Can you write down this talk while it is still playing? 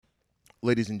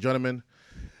ladies and gentlemen,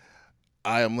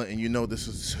 I am letting you know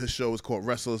this show is called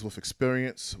Wrestlers with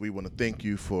Experience. We want to thank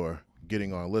you for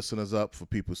getting our listeners up, for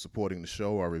people supporting the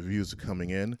show. Our reviews are coming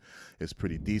in. It's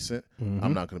pretty decent.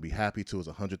 I'm not going to be happy till it's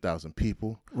 100,000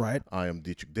 people. Right. I am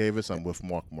Dietrich Davis. I'm with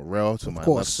Mark Morrell to my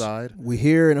left side. We're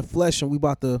here in the flesh, and we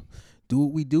about to do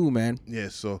what we do, man. Yeah,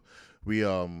 so we've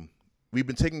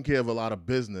been taking care of a lot of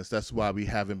business. That's why we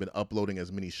haven't been uploading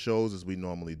as many shows as we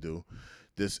normally do.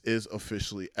 This is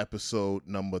officially episode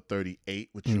number 38,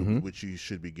 which you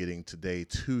should be getting today,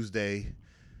 Tuesday,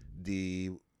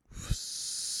 the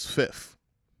 5th.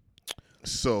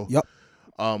 So,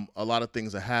 a lot of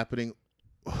things are happening.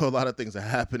 A lot of things are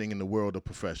happening in the world of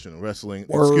professional wrestling.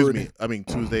 Word. Excuse me. I mean,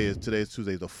 today is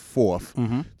Tuesday the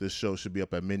 4th. This show should be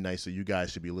up at midnight, so you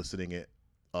guys should be listening it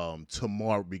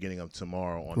tomorrow, beginning of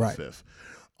tomorrow on the 5th.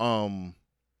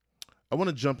 I want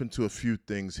to jump into a few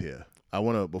things here.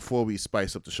 Before we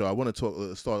spice up the show, I want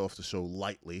to start off the show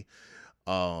lightly.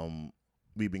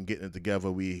 We've been getting it together.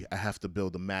 I have to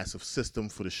build a massive system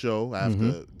for the show. I have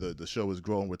the show is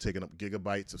growing. We're taking up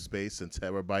gigabytes of space and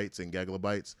terabytes and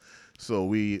gigabytes. So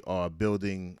we are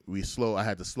building. I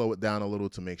had to slow it down a little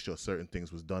to make sure certain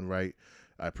things was done right.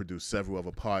 I produced several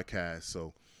other podcasts,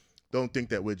 so don't think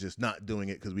that we're just not doing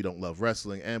it because we don't love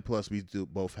wrestling. And plus, we do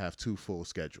both have 2 full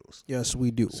schedules. Yes,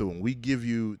 we do. So when we give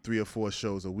you 3 or 4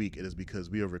 shows a week, it is because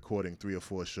we are recording 3 or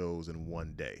 4 shows in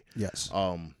one day. Yes.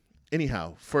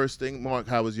 Anyhow, first thing, Mark,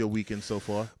 how was your weekend so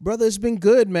far? Brother, it's been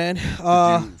good, man. Did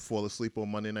you fall asleep on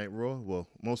Monday Night Raw? Well,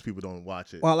 most people don't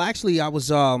watch it. Well, actually, I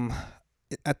was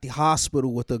at the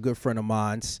hospital with a good friend of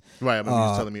mine's. Right, I remember you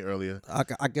was telling me earlier.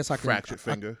 I guess I can fractured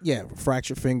finger.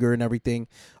 Fractured finger and everything.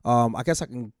 I guess I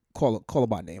can call it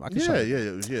by name. I can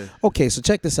yeah. Okay, so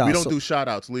check this out. We don't do shout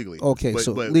outs legally. Okay,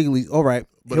 but legally, all right.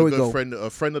 But here a we good go. A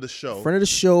friend of the show. Friend of the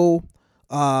show,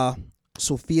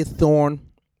 Sophia Thorne,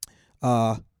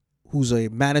 who's a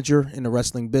manager in the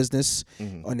wrestling business.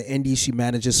 On the indies, she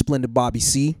manages Splendid Bobby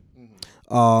C.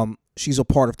 She's a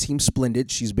part of Team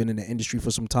Splendid. She's been in the industry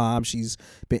for some time. She's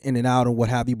been in and out and what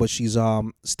have you, but she's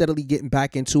steadily getting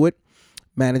back into it,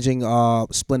 managing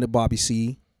Splendid Bobby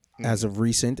C. As of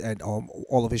recent, and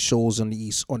all of his shows on the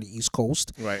East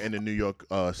Coast, right, in the New York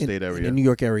state area, in the New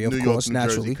York area, of course, New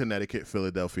naturally, Jersey, Connecticut,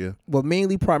 Philadelphia. Well,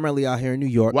 primarily out here in New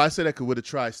York. Well, I say that with a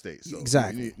tri-state, so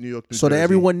exactly. New York, New so Jersey. that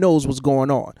everyone knows what's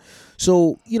going on.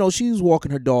 So she was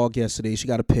walking her dog yesterday. She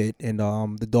got a pit, and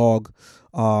the dog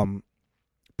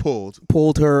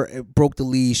pulled her, broke the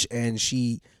leash, and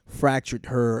she fractured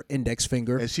her index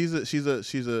finger. And she's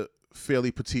a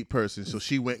fairly petite person, so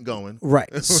she went going.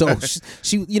 Right. So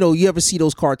she you ever see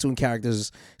those cartoon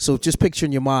characters? So just picture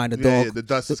in your mind the dog. Yeah, the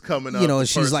dust is coming up. And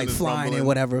she's like flying and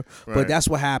whatever. Right. But that's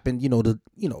what happened.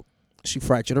 She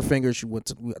fractured her finger. She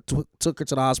took her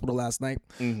to the hospital last night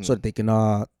so that they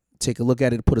can take a look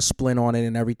at it, put a splint on it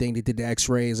and everything. They did the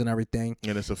X-rays and everything.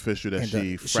 And it's official that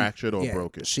she fractured or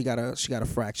broke it. She got a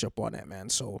fracture up on that, man.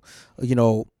 So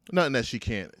nothing that she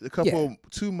can't.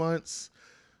 2 months.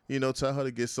 Tell her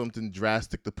to get something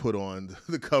drastic to put on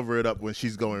to cover it up when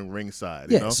she's going ringside.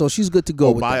 So she's good to go.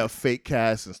 Or with buy that. A fake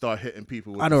cast and start hitting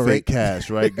people with fake cast,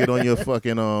 right? Get on your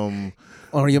fucking on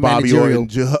your Bobby managerial,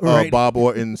 Orton, Bob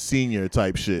Orton Sr.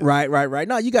 type shit. Right.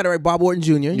 No, you got it right, Bob Orton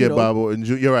Jr. Yeah, Bob Orton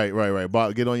Jr. You're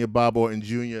right. Get on your Bob Orton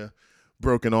Jr.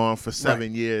 broken arm for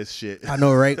 7 years shit. I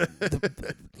know, right?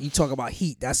 You talk about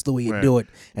heat. That's the way you do it.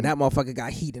 And that motherfucker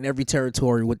got heat in every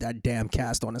territory with that damn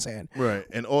cast on his hand. Right.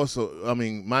 And also,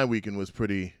 my weekend was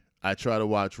pretty... I try to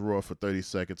watch Raw for 30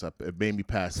 seconds. It made me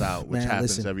pass out, which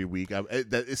happens every week.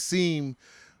 It seemed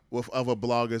with other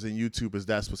bloggers and YouTubers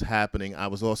that's what's happening. I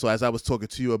was also, as I was talking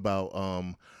to you about...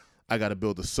 I got to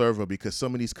build a server because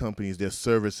some of these companies, their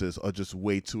services are just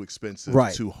way too expensive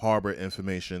to harbor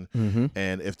information.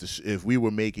 And if we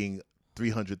were making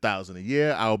 $300,000 a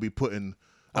year, I wouldn't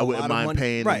mind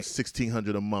paying them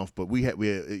 $1,600 a month. But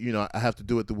I have to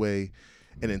do it the way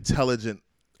an intelligent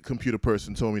computer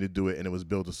person told me to do it, and it was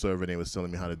build a server, and they was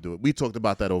telling me how to do it. We talked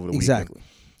about that over the weekend.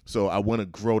 So I want to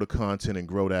grow the content and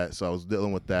grow that. So I was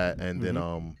dealing with that, and then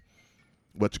I'm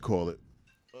sorry.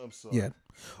 Yeah.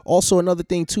 Also, another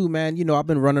thing too, man. I've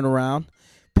been running around,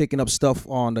 picking up stuff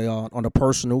on the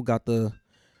personal. Got the,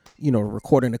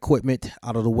 recording equipment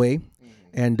out of the way,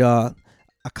 and I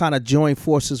kind of joined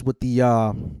forces with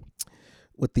Team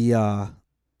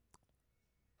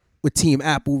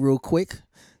Apple real quick.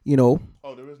 Oh,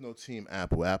 there is no Team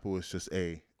Apple. Apple is just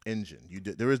a engine.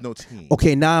 There is no team.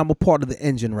 Okay, now I'm a part of the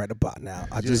engine right about now.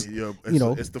 It's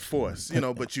the force,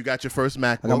 But you got your first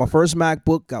MacBook. I got my first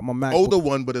MacBook. Got my MacBook. Older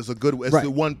one, but it's a good. It's the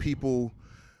one people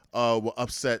were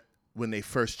upset when they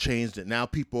first changed it. Now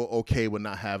people are okay with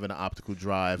not having an optical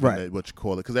drive, right? And what you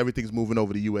call it, because everything's moving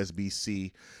over to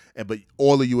USB-C, but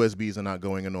all the USBs are not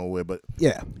going nowhere. But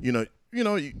yeah,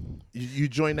 you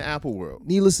join the Apple world.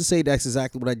 Needless to say, that's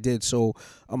exactly what I did. So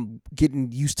I'm getting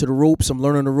used to the ropes. I'm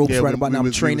learning the ropes right about now.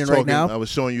 I'm training right now. I was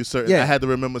showing you certain. I had to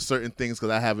remember certain things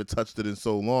because I haven't touched it in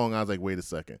so long. I was like, wait a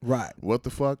second, right? What the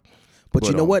fuck? But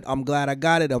you know what? I'm glad I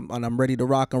got it, and I'm ready to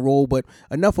rock and roll. But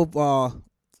enough of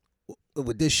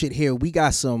with this shit here. We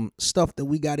got some stuff that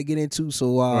we got to get into.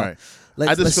 So right.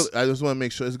 I just want to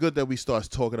make sure it's good that we start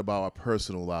talking about our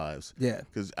personal lives. Yeah.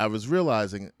 Because I was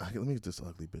realizing, let me get this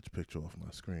ugly bitch picture off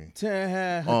my screen. Teeth.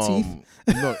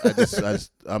 No,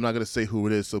 I'm not gonna say who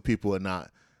it is, so people are not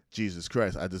Jesus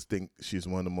Christ. I just think she's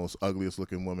one of the most ugliest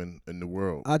looking women in the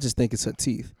world. I just think it's her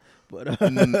teeth. But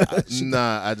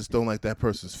nah, I just don't like that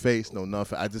person's face. No,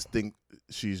 nothing. I just think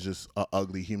she's just an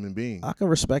ugly human being. I can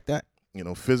respect that.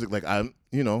 Physically,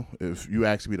 if you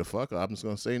ask me to fuck her, I'm just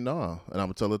gonna say no, and I'm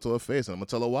gonna tell her to her face, and I'm gonna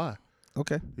tell her why.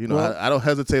 Okay. I don't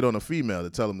hesitate on a female to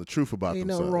tell them the truth about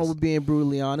themselves. Ain't nothing wrong with being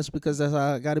brutally honest, because that's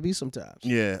how I gotta be sometimes.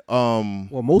 Yeah.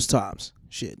 Well, most times.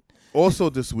 Shit. Also,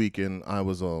 this weekend I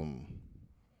was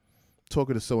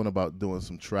talking to someone about doing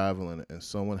some traveling, and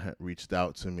someone had reached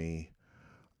out to me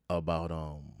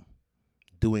about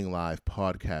doing live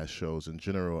podcast shows in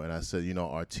general, and I said,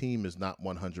 our team is not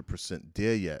 100%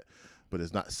 there yet, but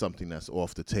it's not something that's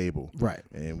off the table. Right.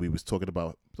 And we was talking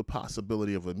about the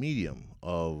possibility of a medium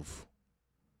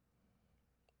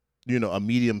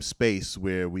space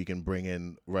where we can bring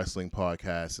in wrestling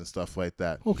podcasts and stuff like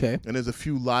that. Okay. And there's a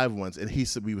few live ones, and he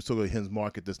said we was talking about his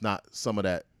market. Some of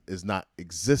that is not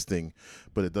existing,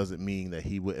 but it doesn't mean that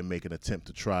he wouldn't make an attempt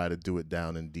to try to do it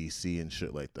down in DC and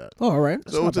shit like that. Oh, all right.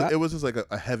 So it was just like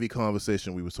a heavy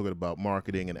conversation. We were talking about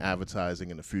marketing and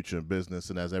advertising and the future of business.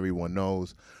 And as everyone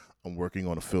knows, I'm working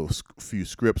on a few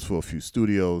scripts for a few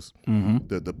studios.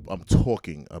 Mm-hmm. I'm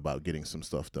talking about getting some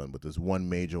stuff done, but there's one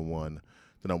major one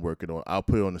that I'm working on. I'll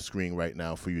put it on the screen right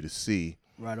now for you to see.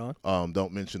 Right on.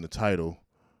 Don't mention the title.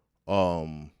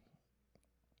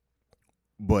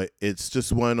 But it's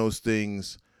just one of those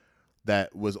things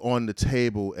that was on the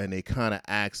table, and they kind of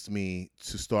asked me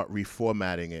to start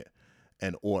reformatting it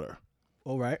and order.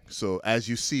 All right. So as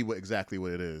you see exactly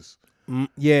what it is.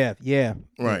 Yeah.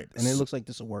 Right. And it looks like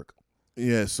this will work.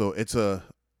 Yeah, so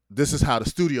this is how the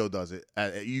studio does it.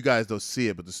 You guys don't see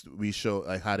it, but we show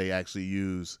like how they actually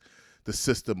use the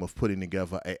system of putting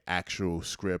together an actual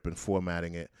script and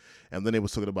formatting it. And then they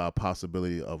was talking about a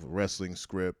possibility of a wrestling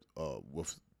script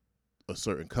with a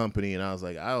certain company, and I was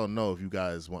like, I don't know if you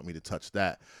guys want me to touch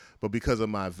that, but because of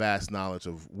my vast knowledge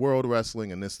of world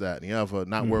wrestling and this, that, and the other,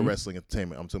 not world wrestling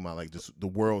entertainment, I'm talking about like just the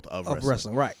world of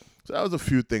wrestling. Right. So that was a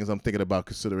few things I'm thinking about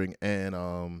considering, and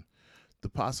the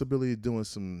possibility of doing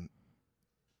some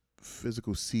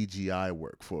physical CGI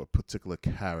work for a particular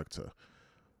character.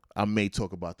 I may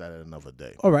talk about that at another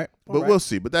day. All right. We'll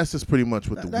see. But that's just pretty much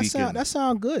what the weekend. That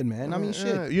sound good, man. I mean,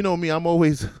 shit. You know me, I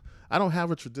don't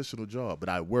have a traditional job, but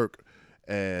I work.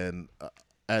 And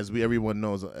as everyone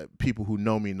knows, people who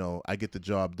know me know, I get the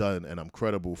job done, and I'm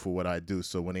credible for what I do.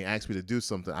 So when they ask me to do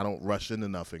something, I don't rush into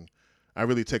nothing. I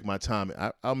really take my time.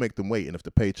 I'll make them wait, and if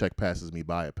the paycheck passes me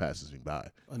by, it passes me by.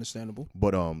 Understandable.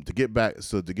 But to get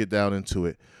down into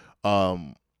it,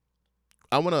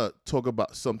 I want to talk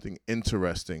about something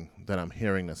interesting that I'm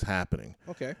hearing that's happening.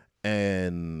 Okay.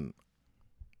 And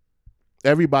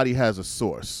everybody has a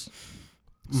source.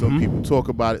 Some people talk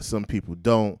about it, some people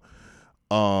don't.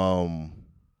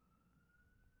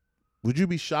 Would you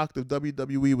be shocked if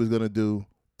WWE was going to do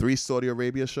 3 Saudi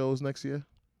Arabia shows next year?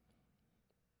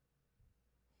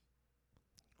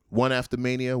 One after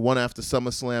Mania, one after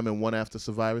SummerSlam, and one after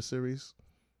Survivor Series?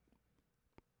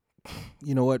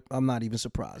 You know what? I'm not even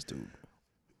surprised, dude.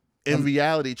 In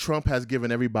reality, Trump has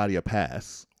given everybody a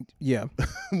pass. Yeah.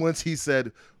 Once he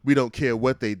said, we don't care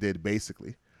what they did,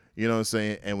 basically. You know what I'm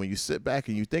saying? And when you sit back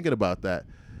and you're thinking about that,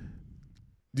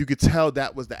 you could tell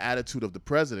that was the attitude of the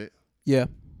president. Yeah.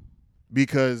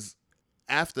 Because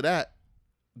after that,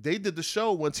 they did the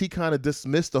show once he kind of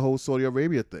dismissed the whole Saudi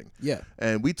Arabia thing. Yeah.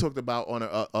 And we talked about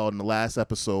on the last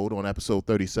episode, on episode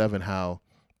 37, how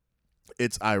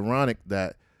it's ironic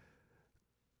that,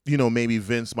 maybe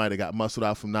Vince might have got muscled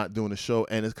out from not doing the show.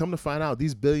 And it's come to find out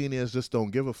these billionaires just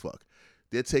don't give a fuck.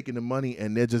 They're taking the money,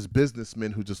 and they're just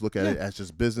businessmen who just look at it as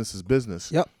just business is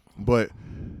business. Yep. But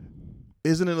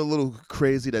isn't it a little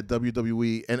crazy that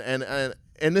WWE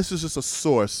and this is just a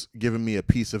source giving me a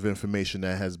piece of information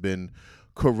that has been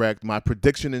correct. My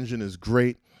prediction engine is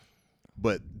great,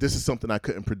 but this is something I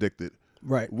couldn't predict it.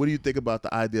 Right. What do you think about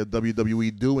the idea of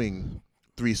WWE doing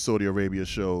 3 Saudi Arabia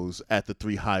shows at the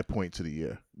 3 high points of the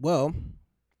year? Well,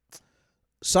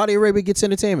 Saudi Arabia gets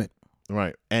entertainment.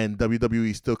 Right. And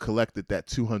WWE still collected that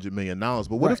 $200 million. But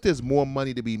what if there's more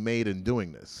money to be made in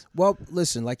doing this? Well,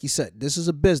 listen, like you said, this is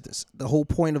a business. The whole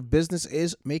point of business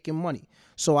is making money.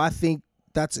 So I think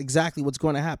that's exactly what's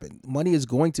going to happen. Money is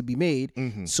going to be made.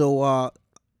 Mm-hmm. So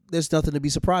there's nothing to be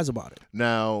surprised about it.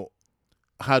 Now,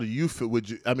 how do you feel?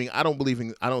 I don't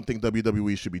think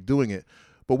WWE should be doing it.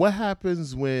 But what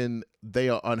happens when they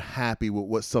are unhappy with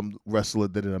what some wrestler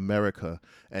did in America,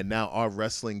 and now our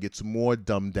wrestling gets more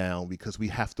dumbed down because we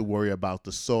have to worry about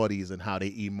the Saudis and how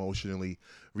they emotionally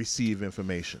receive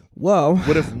information? Well,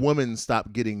 what if women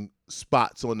stop getting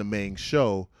spots on the main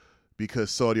show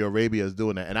because Saudi Arabia is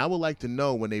doing that? And I would like to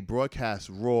know, when they broadcast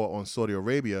Raw on Saudi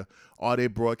Arabia, are they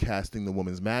broadcasting the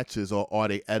women's matches, or are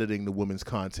they editing the women's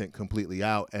content completely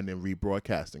out and then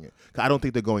rebroadcasting it? I don't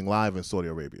think they're going live in Saudi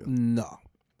Arabia. No.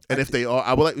 And if they are,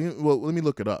 I would like. Well, let me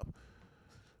look it up.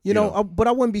 You know, but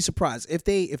I wouldn't be surprised if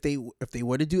they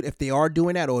were to do, if they are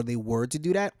doing that, or they were to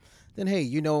do that. Then hey,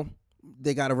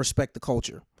 they got to respect the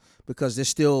culture, because they're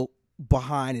still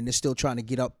behind and they're still trying to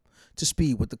get up to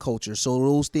speed with the culture. So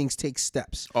those things take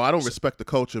steps. Oh, I don't respect the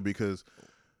culture because.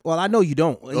 Well, I know you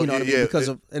don't. You know what I mean?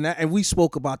 Because and we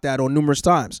spoke about that on numerous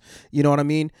times. You know what I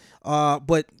mean?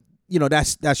 But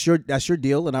that's your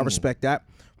deal, and I respect that.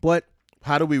 But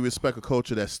how do we respect a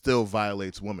culture that still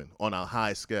violates women on a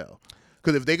high scale?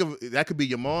 Because that could be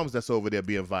your moms that's over there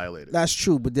being violated. That's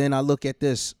true, but then I look at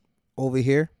this over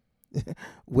here,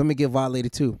 women get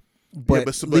violated too. But,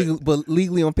 but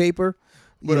legally on paper.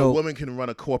 But a woman can run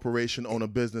a corporation, own a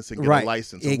business, and get a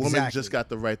license. A woman just got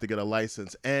the right to get a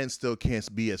license and still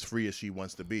can't be as free as she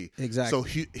wants to be. Exactly.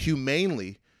 So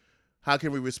humanely, how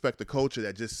can we respect the culture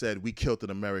that just said we killed an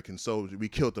American soldier, we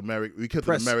killed an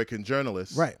American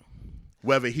journalist, right?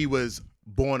 Whether he was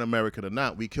born American or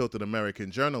not, we killed an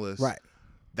American journalist. Right.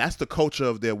 That's the culture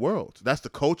of their world. That's the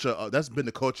culture. That's been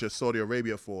the culture of Saudi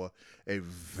Arabia for a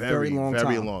very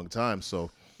long time.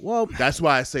 So, well, that's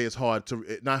why I say it's hard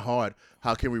to. Not hard.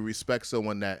 How can we respect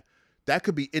someone that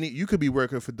could be any? You could be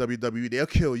working for WWE. They'll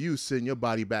kill you, send your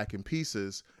body back in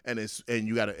pieces, and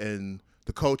the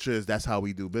culture is that's how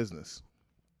we do business.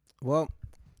 Well,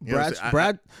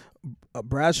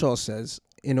 Bradshaw says,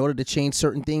 in order to change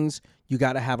certain things, you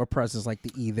got to have a presence like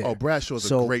the E there. Oh, Bradshaw's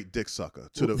a great dick sucker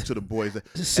to the boys.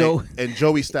 So and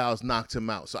Joey Styles knocked him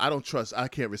out. So I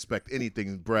can't respect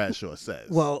anything Bradshaw says.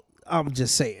 Well, I'm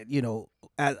just saying,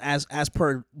 as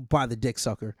per by the dick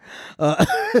sucker, and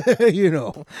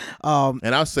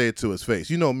I'll say it to his face.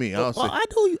 You know me. I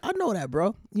know that,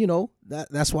 bro.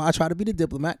 That's why I try to be the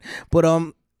diplomat. But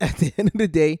at the end of the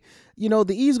day,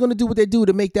 the E is going to do what they do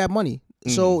to make that money.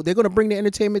 So they're going to bring the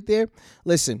entertainment there.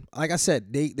 Listen, like I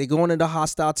said, they going into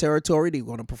hostile territory. They're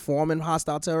going to perform in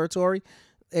hostile territory.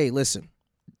 Hey, listen,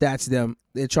 that's them.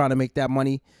 They're trying to make that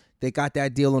money. They got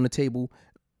that deal on the table.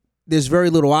 There's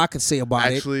very little I could say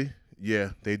about it. Actually,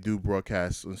 yeah, they do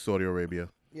broadcast in Saudi Arabia.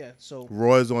 Yeah, so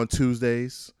Raw is on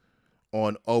Tuesdays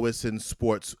on OSN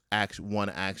Sports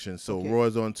Action. So Raw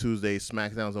is on Tuesdays,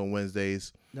 SmackDown's on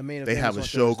Wednesdays. They have a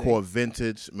show called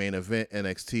Vintage, Main Event,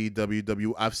 NXT,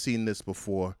 WWE. I've seen this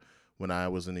before when I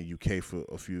was in the UK for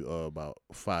about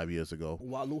 5 years ago.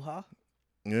 Waluha?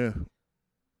 Yeah.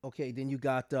 Okay, then you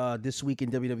got This Week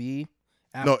in WWE.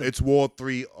 No, it's War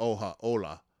 3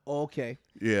 Ola. Oh, okay.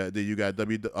 Yeah, then you got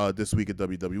This Week at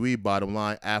WWE, Bottom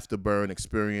Line, Afterburn,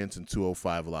 Experience, and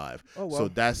 205 Live. Oh, well. So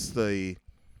that's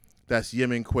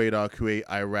Yemen, Kuwait, Kuwait,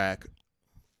 Iraq,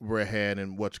 Rehan,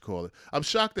 and I'm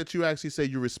shocked that you actually say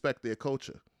you respect their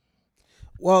culture.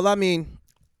 Well, I mean,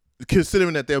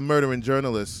 considering that they're murdering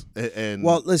journalists and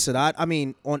well, listen, I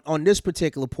mean, on this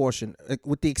particular portion,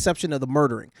 with the exception of the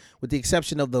murdering, with the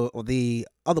exception of the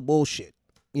other bullshit,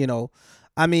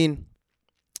 I mean,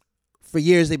 for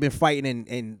years they've been fighting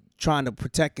and trying to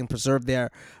protect and preserve their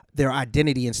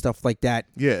identity and stuff like that.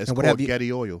 Yeah, it's called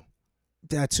Getty Oil.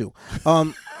 That too.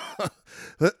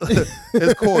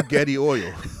 It's called Getty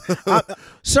Oil.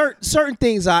 Certain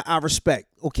things I respect.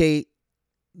 Okay,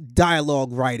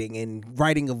 dialogue writing and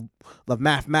writing of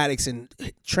mathematics and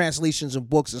translations of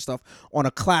books and stuff on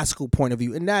a classical point of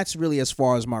view, and that's really as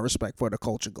far as my respect for the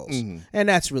culture goes. And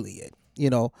that's really it.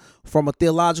 From a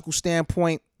theological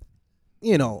standpoint,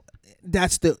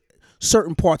 that's the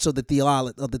certain parts of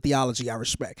the theology I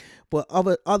respect. But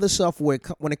other stuff when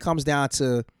it comes down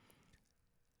to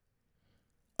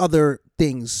other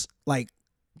things like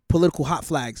political hot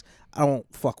flags, I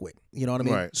don't fuck with. You know what I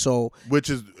mean? Right. So, which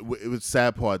is it was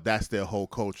sad part. That's their whole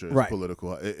culture. Is right.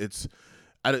 Political. It's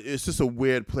it's just a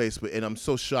weird place, and I'm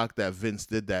so shocked that Vince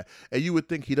did that. And you would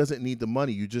think he doesn't need the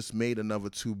money. You just made another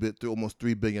almost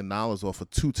 $3 billion off of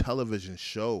 2 television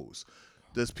shows.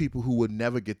 There's people who would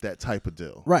never get that type of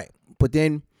deal. Right. But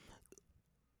then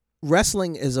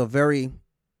wrestling is a very,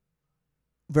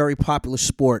 very popular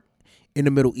sport in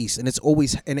the Middle East, and it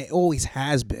always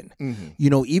has been.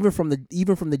 Mm-hmm. Even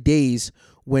from the days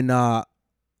when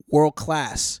World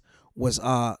Class was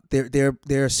their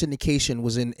syndication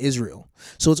was in Israel,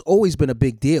 so it's always been a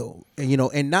big deal,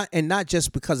 and not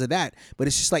just because of that, but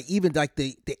it's just like even like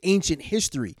the ancient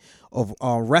history of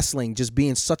wrestling just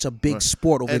being such a big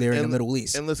sport over there in the Middle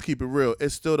East. And let's keep it real,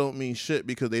 it still don't mean shit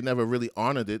because they never really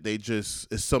honored it. It's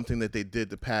something that they did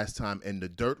to pass time in the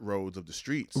dirt roads of the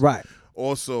streets. Right.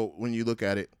 Also, when you look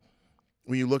at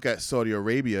Saudi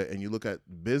Arabia and you look at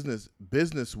business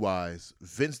wise,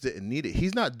 Vince didn't need it.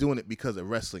 He's not doing it because of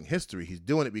wrestling history. He's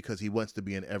doing it because he wants to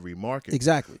be in every market.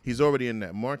 Exactly. He's already in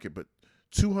that market, but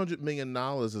 $200 million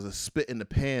is a spit in the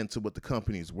pan to what the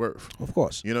company's worth. Of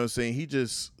course. You know what I'm saying? He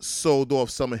just sold off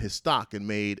some of his stock and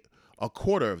made a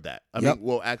quarter of that.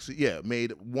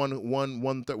 Made one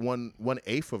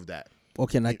eighth of that.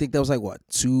 Okay, and I think that was like what,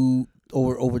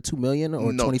 over $2 million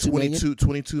or $22 million?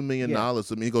 $22 million.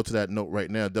 Let me go to that note right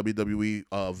now.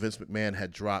 WWE, Vince McMahon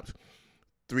had dropped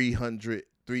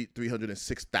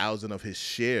 306,000 of his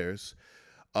shares,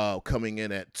 coming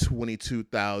in at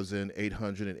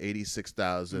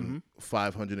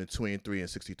 22,886,523 and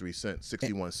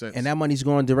 61 cents. And that money's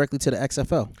going directly to the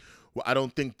XFL. Well, I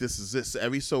don't think this is it.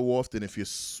 Every so often, if you're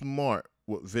smart,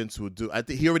 what Vince would do, I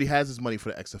think he already has his money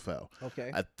for the XFL.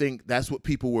 Okay. I think that's what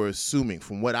people were assuming.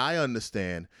 From what I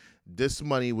understand, this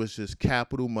money was just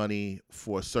capital money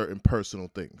for certain personal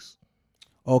things.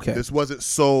 Okay. This wasn't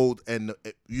sold, and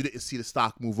you didn't see the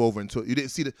stock move over into it. You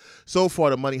didn't see so far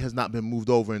the money has not been moved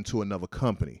over into another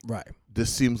company. Right.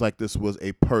 This seems like this was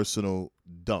a personal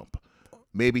dump.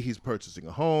 Maybe he's purchasing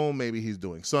a home. Maybe he's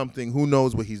doing something. Who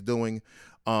knows what he's doing?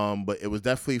 But it was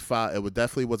definitely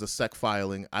was a SEC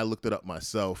filing. I looked it up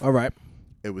myself. All right.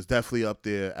 It was definitely up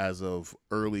there as of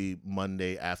early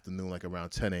Monday afternoon, like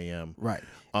around 10 a.m. Right.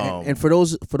 And for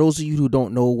those of you who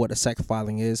don't know what a SEC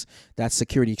filing is, that's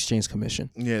Security Exchange Commission.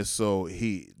 Yeah, so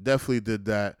he definitely did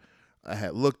that. I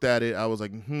had looked at it. I was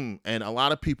like, and a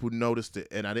lot of people noticed it,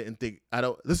 and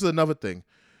this is another thing.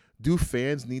 Do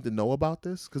fans need to know about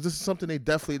this? Because this is something they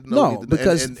definitely know. No,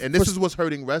 because and this is what's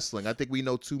hurting wrestling. I think we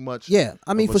know too much. Yeah,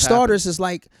 I mean, for starters, it's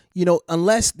like,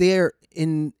 unless they're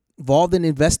involved in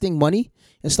investing money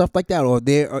and stuff like that, or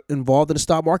they're involved in the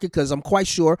stock market, because I'm quite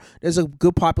sure there's a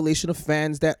good population of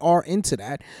fans that are into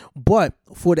that. But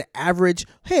for the average,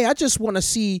 hey, I just want to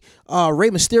see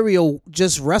Rey Mysterio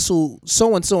just wrestle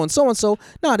so-and-so and so-and-so.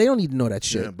 No, they don't need to know that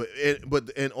shit. Yeah, but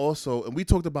also, and we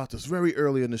talked about this very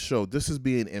early in the show, this is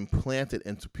being implanted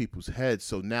into people's heads,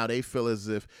 so now they feel as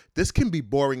if this can be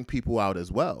boring people out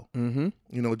as well. Mm-hmm.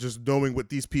 Just knowing what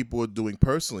these people are doing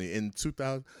personally. In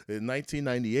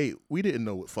 1998, we didn't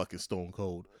know what fucking Stone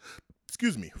Cold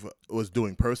was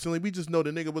doing personally. We just know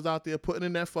the nigga was out there putting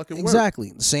in that fucking work.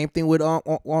 Exactly. The same thing with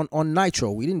on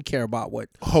Nitro. We didn't care about what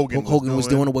Hogan was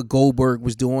doing or what Goldberg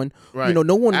was doing. Right.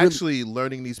 No one actually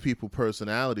learning these people's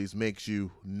personalities makes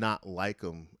you not like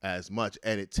them as much,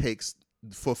 and it takes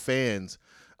for fans.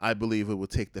 I believe it will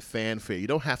take the fanfare. You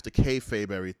don't have to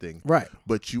kayfabe everything, right?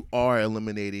 But you are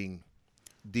eliminating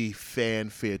the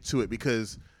fanfare to it,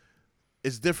 because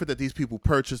it's different that these people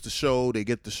purchase the show, they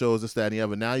get the shows, this, that, and the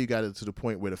other. Now you got it to the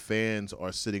point where the fans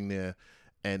are sitting there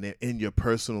and they're in your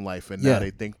personal life, and now they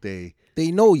think they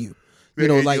know you. They're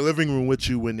in your living room with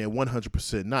you when they're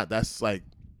 100% not. That's like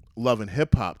Love and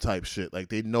Hip Hop type shit. Like,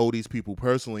 they know these people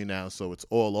personally now, so it's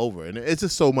all over, and it's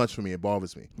just so much for me. It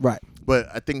bothers me. Right. But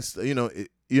I think he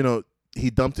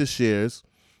dumped his shares.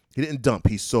 He didn't dump.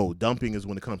 He sold. Dumping is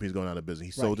when the company's going out of business.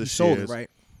 He sold his shares.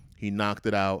 Right. He knocked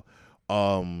it out.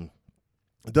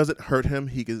 It doesn't hurt him.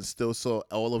 He can still sell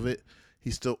all of it.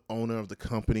 He's still owner of the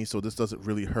company, so this doesn't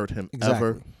really hurt him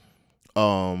ever.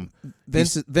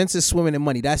 Vince is swimming in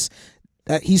money.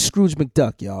 He's Scrooge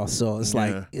McDuck, y'all. So it's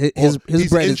like his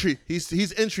bread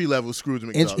he's entry level Scrooge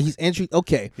McDuck. He's entry.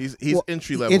 Okay, he's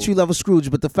entry level. Entry level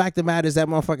Scrooge. But the fact of the matter is that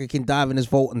motherfucker can dive in his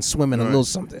vault and swim in a little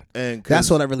something. And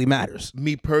that's all that really matters.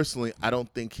 Me personally, I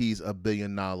don't think he's $1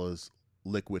 billion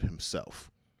liquid himself.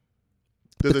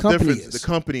 There's a difference. The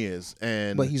company is,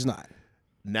 but he's not.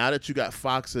 Now that you got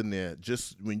Fox in there,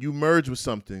 just when you merge with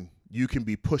something, you can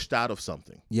be pushed out of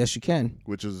something. Yes, you can.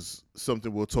 Which is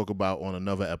something we'll talk about on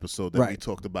another episode that we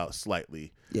talked about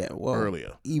slightly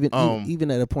earlier. Even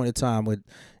at a point in time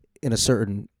in a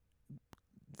certain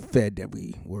Fed that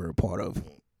we were a part of.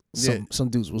 some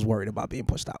dudes was worried about being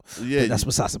pushed out. Yeah, but that's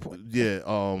besides the point. Yeah.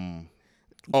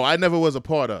 I never was a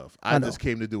part of. I just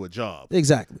came to do a job.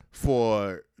 Exactly.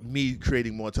 For me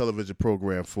creating more television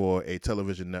program for a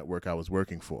television network I was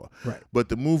working for. Right. But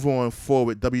to move on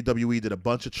forward, WWE did a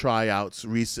bunch of tryouts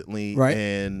recently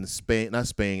in Spain,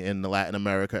 in the Latin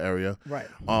America area. Right.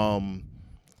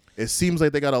 It seems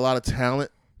like they got a lot of talent.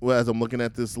 Well, as I'm looking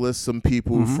at this list, some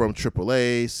people from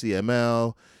AAA,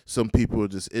 CML, some people are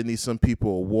just indie, some people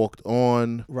are walked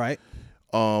on. Right.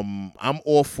 I'm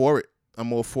all for it.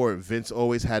 Vince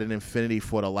always had an affinity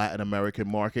for the Latin American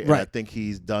market, and I think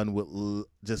he's done with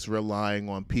just relying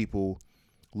on people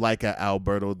like a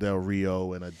Alberto Del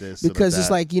Rio and a this. Because and it's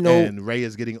like, you know, and Ray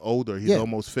is getting older. He's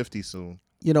almost 50 soon.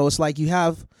 You know, it's like you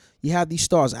have these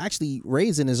stars. Actually,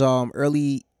 Ray's in his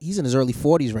early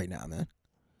 40s right now, man.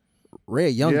 Ray,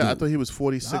 young dude. I thought he was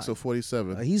 46 or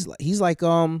 47. He's like he's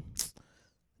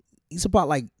about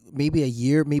like maybe a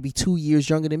year, maybe 2 years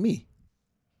younger than me.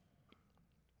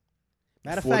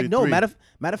 Matter of fact, no. Matter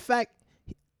of fact,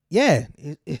 yeah.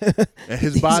 And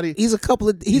his body, he's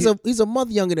a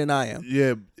month younger than I am.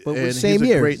 Yeah, but and same he's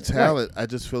year. A great talent. Right. I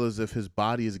just feel as if his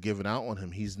body is giving out on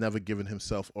him. He's never given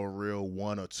himself a real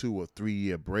 1 or 2 or 3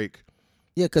 year break.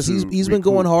 Yeah, because he's been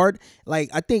going hard.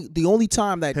 Like, I think the only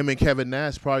time that him and Kevin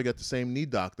Nash probably got the same knee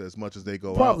doctor as much as they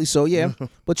go probably out. So, yeah.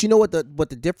 But you know what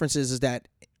the difference is that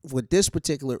with this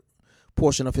particular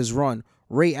portion of his run,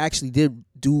 Ray actually did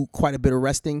do quite a bit of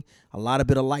resting, a lot of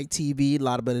bit of light TV, a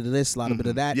lot of bit of this, a lot of bit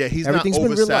of that. Yeah, he's not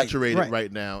oversaturated right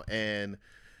now, and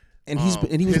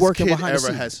he was working behind the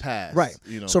scenes. Has passed, right?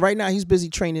 You know. So right now he's busy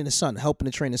training his son, helping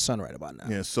to train his son right about now.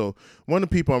 Yeah. So one of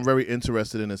the people I'm very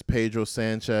interested in is Pedro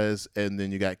Sanchez, and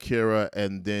then you got Kira,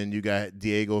 and then you got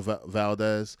Diego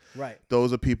Valdez. Right.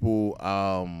 Those are people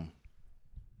I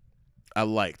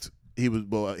liked. He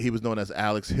was known as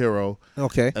Alex Hero.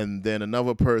 Okay. And then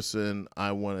another person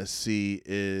I want to see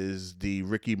is the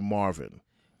Ricky Marvin.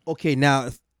 Okay, now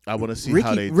I want to see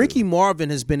how they do. Ricky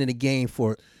Marvin has been in the game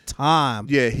for time.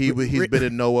 Yeah, he's been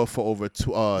in NOAH for over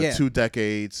 2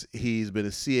 decades. He's been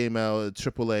in CML,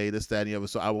 AAA, this, that, and the other.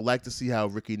 So I would like to see how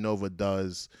Ricky Nova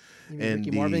does. You mean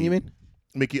Ricky Marvin, you mean?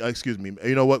 Excuse me.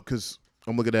 You know what? Because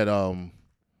I'm looking at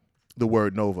the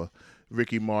word Nova.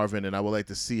 Ricky Marvin, and I would like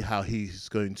to see how he's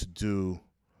going to do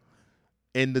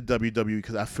in the WWE,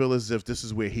 because I feel as if this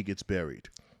is where he gets buried.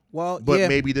 Well, but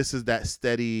maybe this is that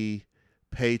steady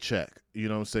paycheck, you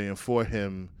know what I'm saying, for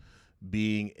him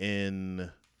being in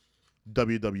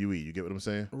WWE. You get what I'm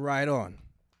saying? Right on.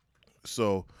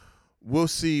 So we'll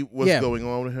see what's going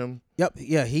on with him. Yep.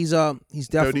 Yeah, he's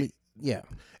definitely 30.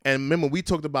 And remember, we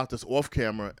talked about this off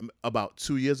camera about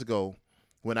 2 years ago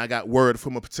when I got word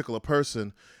from a particular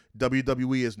person.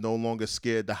 WWE is no longer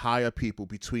scared to hire people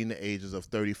between the ages of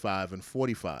 35 and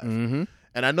 45. Mm-hmm.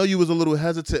 And I know you was a little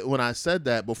hesitant when I said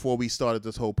that before we started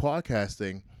this whole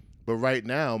podcasting, but right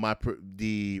now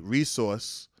the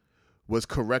resource was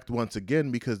correct once again,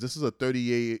 because this is a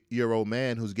 38-year-old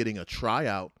man who's getting a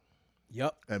tryout.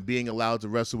 Yep. And being allowed to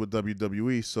wrestle with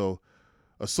WWE. So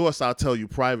a source I'll tell you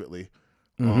privately.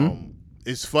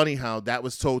 It's funny how that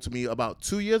was told to me about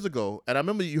 2 years ago. And I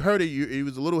remember you heard it. He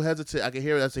was a little hesitant. I can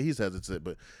hear it. I say he's hesitant.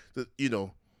 But,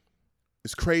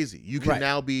 it's crazy. You can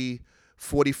now be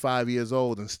 45 years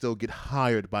old and still get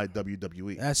hired by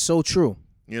WWE. That's so true.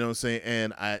 You know what I'm saying?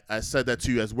 And I said that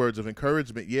to you as words of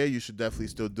encouragement. Yeah, you should definitely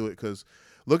still do it, because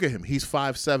look at him. He's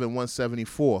 5'7",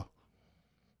 174.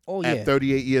 Oh, yeah. At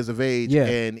 38 years of age,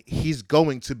 and he's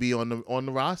going to be on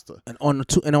the roster and on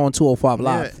 205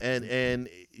 Live. Yeah, and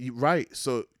right.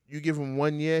 So you give him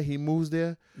 1 year, he moves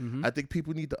there. Mm-hmm. I think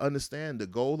people need to understand the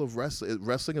goal of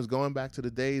wrestling is going back to the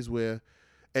days where,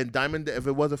 and if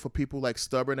it wasn't for people like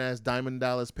stubborn ass Diamond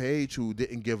Dallas Page who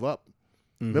didn't give up.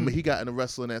 Mm-hmm. Remember, he got into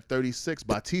wrestling at 36.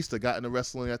 Batista got into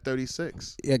wrestling at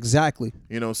 36. Exactly.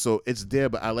 So it's there,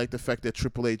 but I like the fact that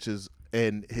Triple H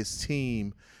and his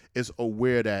team is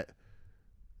aware that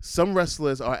some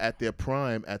wrestlers are at their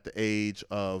prime at the age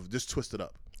of just twisted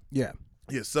up. Yeah.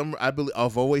 Yeah,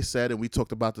 I've always said, and we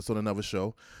talked about this on another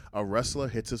show, a wrestler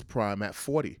hits his prime at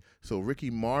 40. So Ricky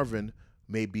Marvin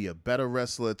may be a better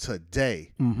wrestler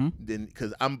today than,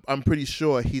 because I'm pretty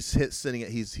sure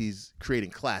he's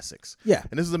creating classics. Yeah.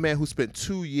 And this is a man who spent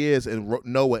 2 years in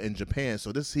NOAH in Japan.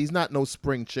 So he's not no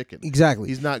spring chicken. Exactly.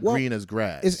 He's not green as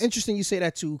grass. It's interesting you say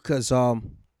that too, because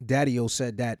Daddy-O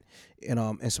said that in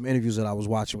some interviews that I was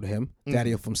watching with him.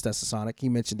 Daddy-O from Stetsasonic, he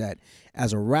mentioned that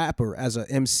as a rapper, as a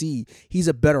MC, he's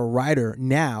a better writer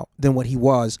now than what he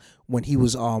was when he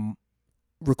was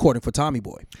recording for Tommy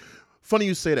Boy. Funny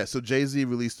you say that. So Jay-Z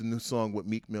released a new song with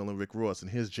Meek Mill and Rick Ross,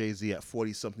 and here's Jay-Z at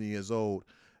 40-something years old,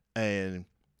 and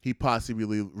he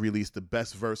possibly released the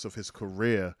best verse of his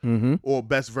career or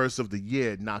best verse of the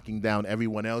year, knocking down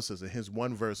everyone else's, and his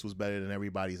one verse was better than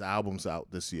everybody's albums out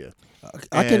this year.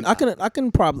 I can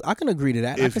agree to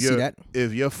that. I can see that.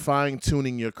 If you're fine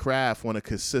tuning your craft on a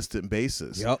consistent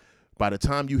basis, Yep. by the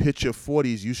time you hit your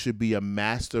 40s, you should be a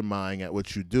mastermind at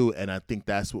what you do, and I think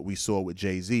that's what we saw with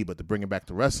Jay-Z. But to bring it back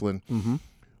to wrestling.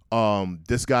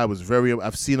 This guy was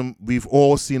I've seen him. We've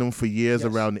all seen him for years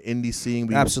around the indie scene.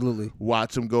 We Absolutely.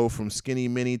 Watch him go from skinny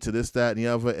mini to this, that, and the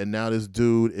other. And now this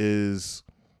dude he's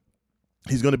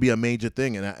going to be a major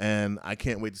thing. And I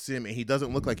can't wait to see him. And he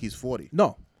doesn't look like he's 40.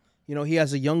 No. He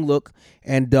has a young look.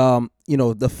 And,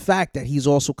 the fact that he's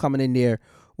also coming in there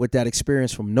with that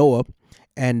experience from Noah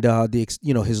and, his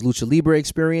Lucha Libre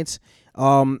experience,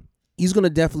 he's going to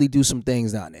definitely do some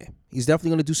things down there. He's definitely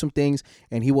going to do some things,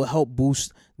 and he will help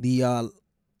boost the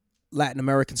Latin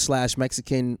American /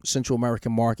 Mexican, Central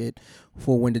American market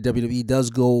for when the WWE does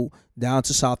go down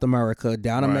to South America,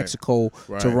 down to Mexico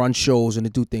to run shows and to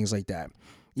do things like that.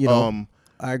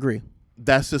 I agree.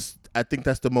 I think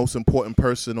that's the most important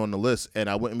person on the list, and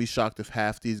I wouldn't be shocked if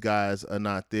half these guys are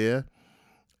not there.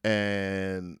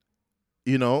 And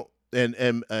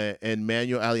and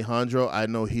Manuel Alejandro, I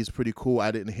know he's pretty cool.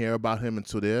 I didn't hear about him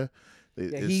until there.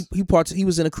 He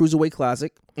was in a Cruiserweight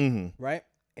Classic, right?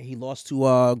 And he lost to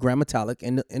Grand Metalik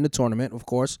in the tournament, of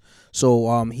course.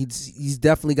 So he's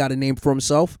definitely got a name for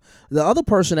himself. The other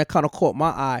person that kind of caught my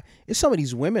eye is some of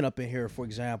these women up in here. For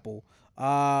example,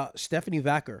 Stephanie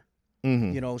Vacker.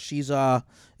 She's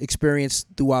experienced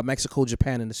throughout Mexico,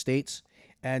 Japan, and the States.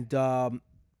 And let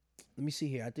me see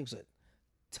here. I think it's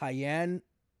Tyann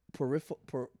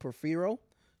Porfirio.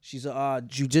 She's a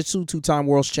jiu-jitsu 2-time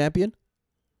world champion.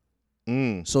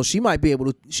 So she'll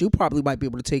probably might be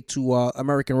able to take to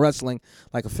American wrestling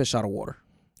like a fish out of water.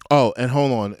 Oh, and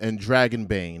hold on. And Dragon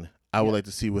Bane, I would like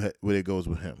to see where it goes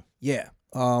with him. Yeah.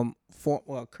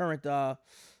 Current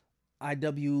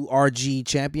IWRG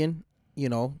champion,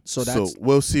 so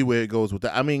we'll see where it goes with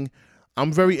that. I mean,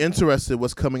 I'm very interested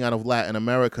what's coming out of Latin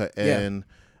America, and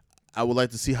I would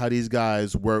like to see how these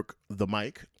guys work the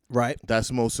mic. Right.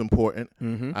 That's most important.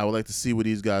 I would like to see what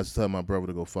these guys tell my brother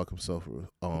to go fuck himself.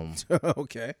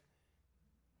 Okay.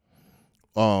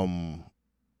 I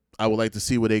would like to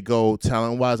see where they go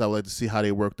talent-wise. I would like to see how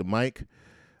they work the mic.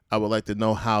 I would like to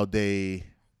know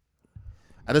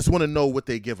I just want to know what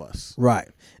they give us. Right.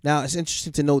 Now, it's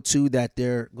interesting to note, too, that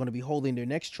they're going to be holding their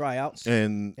next tryouts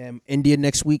in India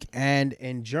next week and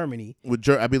in Germany.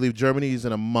 I believe Germany is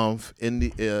in a month.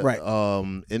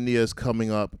 India's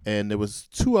coming up, and there was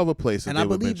 2 other places. And I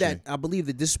believe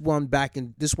that this one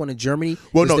in Germany is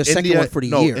the second one for the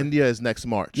year. India is next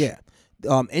March. Yeah.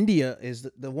 India is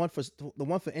the one for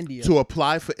India. To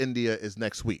apply for India is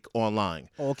next week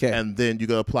online. Okay. And then you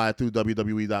can apply through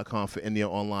WWE.com for India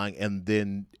online, and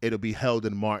then it'll be held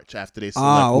in March after they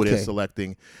select who they're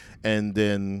selecting. And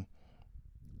then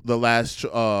the last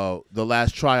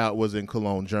tryout was in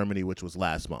Cologne, Germany, which was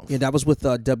last month. Yeah, that was with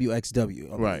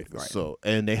WXW. Right. So,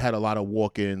 and they had a lot of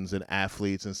walk-ins and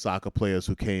athletes and soccer players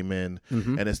who came in,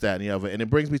 and it's that and the other. And it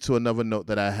brings me to another note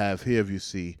that I have here. If you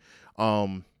see,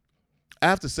 I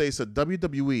have to say, so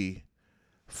WWE,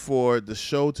 for the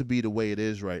show to be the way it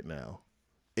is right now,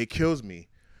 it kills me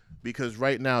because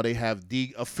right now they have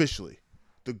officially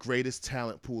the greatest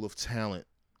talent pool of talent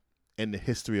in the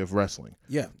history of wrestling.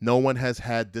 Yeah. No one has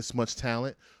had this much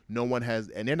talent. No one has,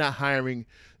 and they're not hiring.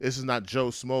 This is not Joe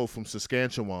Smo from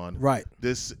Saskatchewan. Right.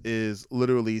 This is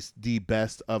literally the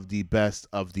best of the best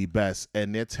of the best,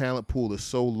 and their talent pool is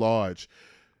so large.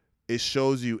 It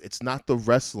shows you it's not the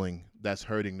wrestling that's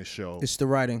hurting the show. It's the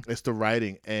writing. It's the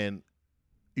writing. And,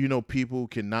 people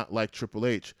cannot like Triple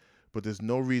H, but there's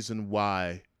no reason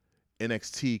why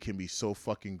NXT can be so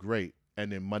fucking great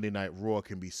and then Monday Night Raw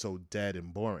can be so dead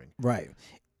and boring. Right.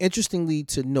 Interestingly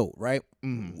to note, right?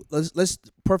 Let's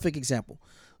perfect example.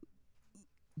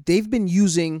 They've been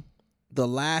using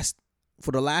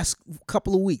for the last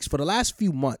couple of weeks, for the last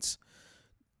few months,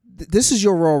 this is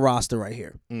your Raw roster right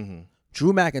here.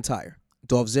 Drew McIntyre,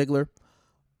 Dolph Ziggler,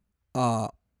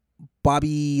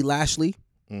 Bobby Lashley,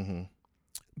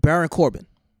 Baron Corbin,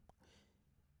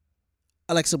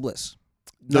 Alexa Bliss.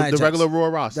 The regular Raw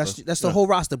roster. That's the whole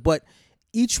roster. But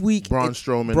each week, Braun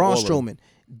Strowman,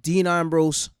 Dean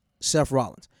Ambrose, Seth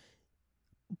Rollins.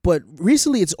 But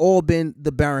recently, it's all been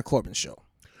the Baron Corbin show.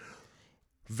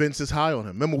 Vince is high on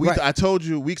him. Remember, I told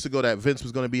you weeks ago that Vince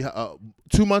was going to be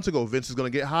 2 months ago. Vince is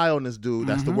going to get high on this dude.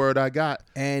 That's the word I got.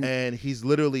 And he's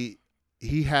literally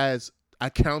I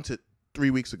counted 3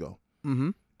 weeks ago.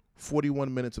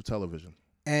 41 minutes of television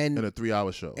in a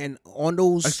 3-hour show. And on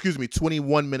those,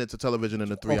 21 minutes of television in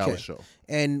a 3-hour show.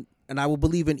 And and I will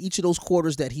believe in each of those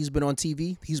quarters that he's been on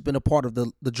TV, he's been a part of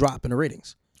the drop in the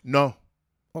ratings. No.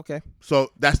 Okay.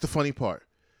 So that's the funny part.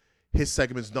 His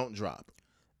segments don't drop.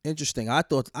 Interesting. I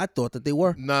thought that they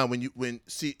were. Nah,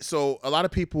 so a lot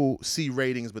of people see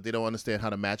ratings, but they don't understand how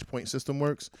the match point system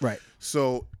works. Right.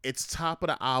 So it's top of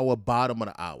the hour, bottom of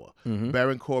the hour.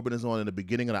 Baron Corbin is on in the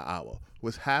beginning of the hour.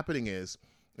 What's happening is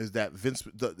that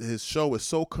his show is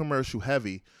so commercial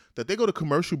heavy that they go to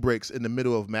commercial breaks in the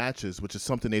middle of matches, which is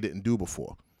something they didn't do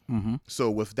before. So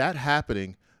with that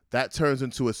happening, that turns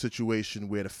into a situation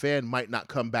where the fan might not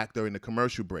come back during the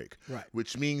commercial break, right?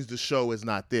 Which means the show is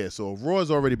not there. So if Raw's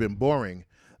already been boring,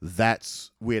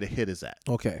 that's where the hit is at.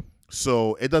 Okay.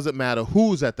 So it doesn't matter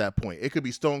who's at that point. It could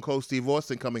be Stone Cold Steve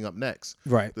Austin coming up next.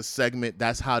 Right. The segment,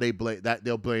 that's how they blame that.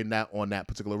 They'll blame that on that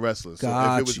particular wrestler. So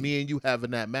if it was me and you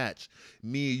having that match,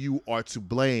 me and you are to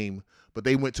blame, but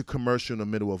they went to commercial in the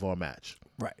middle of our match.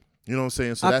 Right. You know what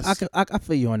I'm saying? So I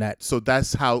feel you on that. So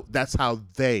that's how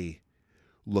they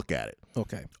look at it.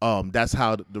 Okay. That's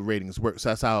how the ratings works.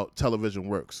 That's how television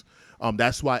works.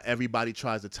 That's why everybody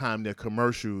tries to time their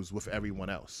commercials with everyone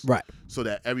else. Right. So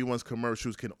that everyone's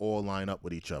commercials can all line up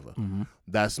with each other.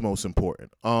 That's most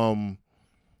important.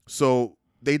 So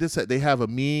they just said they have a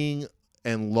mean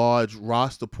and large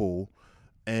roster pool,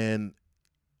 and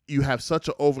you have such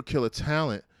an overkill of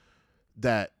talent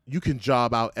that you can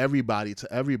job out everybody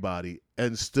to everybody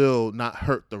and still not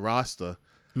hurt the roster.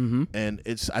 And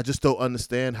I just don't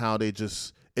understand how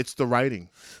it's the writing.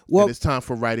 Well, and it's time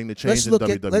for writing to change in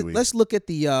WWE. Let's look at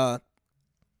the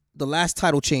last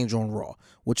title change on Raw,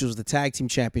 which was the tag team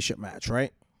championship match,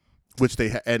 right? Which they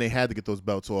had to get those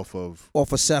belts off of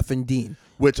Seth and Dean.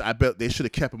 Which I bet they should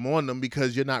have kept them on them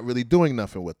because you're not really doing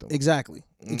nothing with them. Exactly.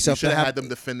 Except you should have had them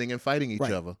defending and fighting each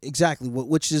other. Exactly.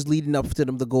 Which is leading up to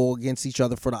them to go against each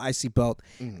other for the IC belt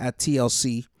at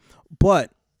TLC.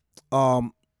 But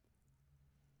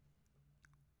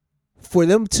for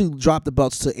them to drop the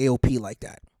belts to AOP like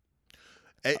that,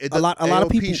 a lot of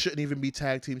people shouldn't even be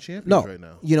tag team champions right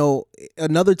now. You know,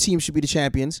 another team should be the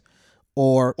champions,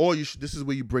 or this is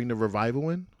where you bring the Revival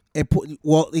in and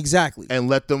exactly, and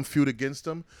let them feud against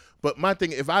them. But my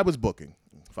thing, if I was booking,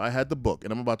 if I had the book,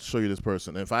 and I'm about to show you this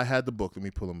person, if I had the book, let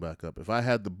me pull them back up. If I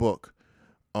had the book,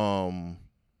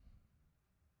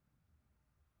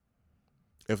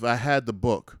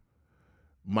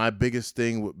 my biggest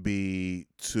thing would be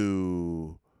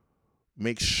to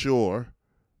make sure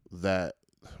that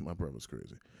my brother's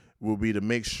crazy. Will be to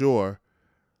make sure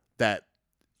that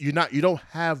you don't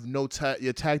have your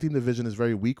tag team division is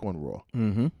very weak on Raw.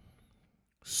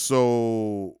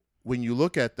 So when you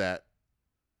look at that,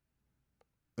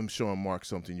 I'm showing Mark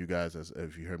something, you guys, as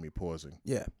if you heard me pausing.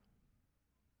 Yeah.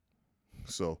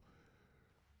 So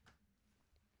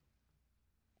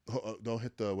don't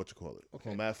hit the what you call it.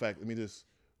 Okay. Matter of fact, let me just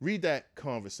read that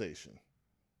conversation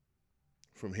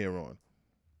from here on.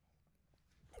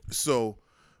 So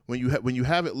when you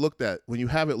have it looked at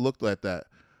that,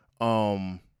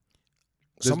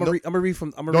 so I'm gonna read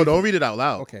from. Don't read it out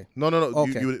loud. Okay. No.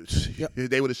 Okay.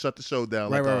 They would have shut the show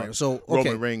down right. So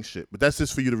Roman Reigns shit. But that's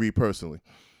just for you to read personally.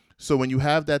 So when you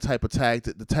have that type of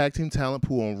the tag team talent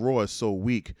pool on Raw is so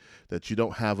weak that you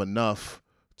don't have enough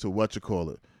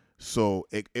to So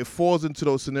it falls into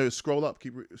those scenarios. Scroll up.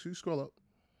 Scroll up.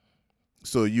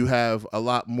 So you have a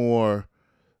lot more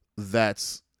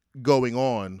that's going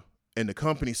on in the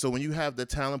company. So when you have the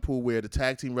talent pool where the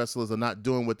tag team wrestlers are not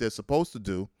doing what they're supposed to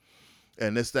do,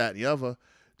 and this, that, and the other,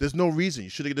 there's no reason. You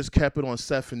should have just kept it on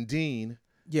Seth and Dean.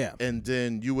 Yeah. And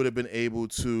then you would have been able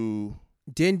to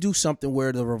then do something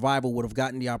where the Revival would have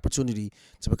gotten the opportunity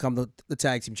to become the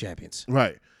tag team champions.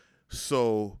 Right.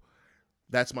 So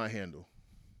that's my handle.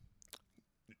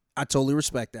 I totally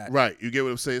respect that. Right. You get what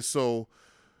I'm saying? So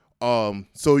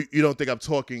you don't think I'm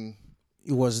talking...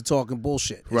 You wasn't talking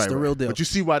bullshit. It's the real deal. But you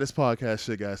see why this podcast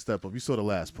shit got step up. You saw the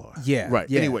last part. Yeah. Right.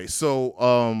 Yeah. Anyway,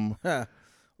 so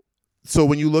so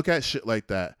when you look at shit like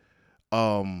that,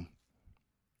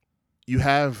 you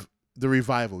have the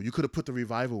Revival. You could have put the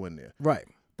Revival in there. Right.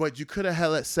 But you could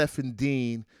have let Seth and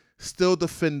Dean still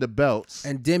defend the belts.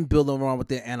 And then build around with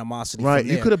their animosity. Right.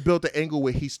 You could have built the angle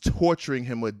where he's torturing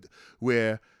him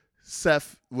where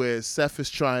Seth is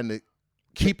trying to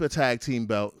keep a tag team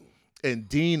belt and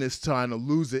Dean is trying to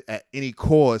lose it at any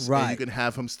cost. Right. And you can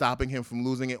have him stopping him from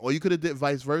losing it. Or you could have did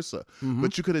vice versa.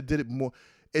 But you could have did it more.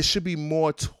 It should be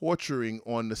more torturing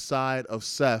on the side of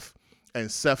Seth and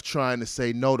Seth trying to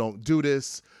say, no, don't do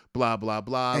this, blah, blah,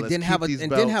 blah. And then have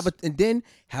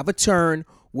a turn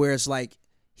where it's like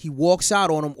he walks out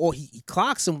on him or he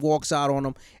clocks him, walks out on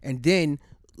him, and then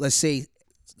let's say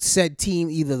said team,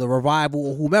 either the Revival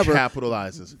or whomever,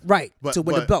 capitalizes. Right, to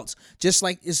win the belts. Just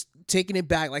like it's taking it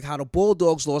back like how the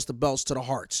Bulldogs lost the belts to the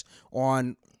Hearts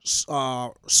on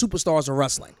Superstars of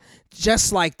Wrestling,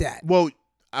 just like that. Well,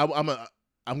 I'm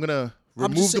gonna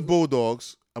remove the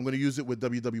Bulldogs. I'm gonna use it where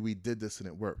WWE did this and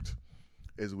it worked.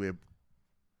 Is where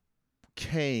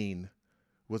Kane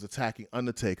was attacking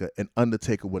Undertaker and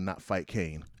Undertaker would not fight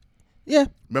Kane. Yeah.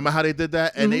 Remember how they did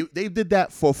that? And they did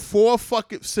that for 4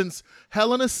 fucking since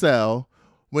Hell in a Cell.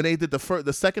 When they did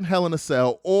the second Hell in a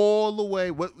Cell, all the way,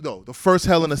 the first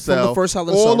Hell in a Cell,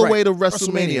 all the way to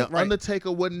WrestleMania, right.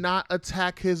 Undertaker would not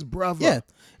attack his brother. Yeah,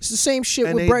 it's the same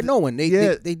shit with Bret Owen.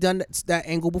 They done that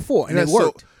angle before, and it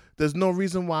worked. So there's no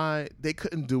reason why they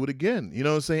couldn't do it again. You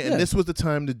know what I'm saying? Yeah. And this was the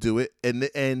time to do it, and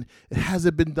it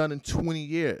hasn't been done in 20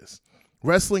 years.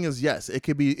 Wrestling is, yes, it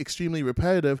can be extremely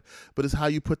repetitive, but it's how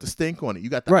you put the stink on it. You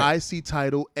got the IC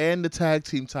title and the tag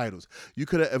team titles. You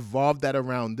could have evolved that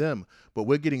around them, but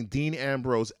we're getting Dean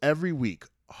Ambrose every week.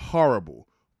 Horrible,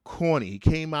 corny. He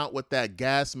came out with that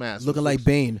gas mask. Looking like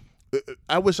Bane.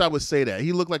 I wish I would say that.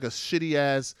 He looked like a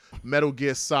shitty-ass Metal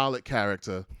Gear Solid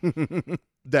character. I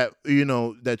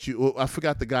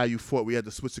forgot the guy you fought. We had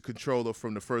to switch the controller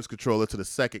from the first controller to the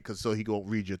second so he won't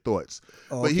read your thoughts.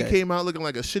 Oh, but he came out looking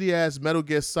like a shitty ass Metal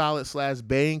Gear Solid /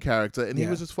 Bane character, and he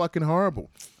was just fucking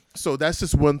horrible. So that's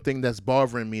just one thing that's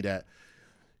bothering me. That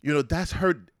that's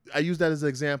hurt. I use that as an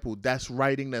example. That's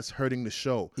writing that's hurting the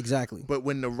show. Exactly. But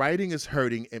when the writing is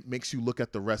hurting, it makes you look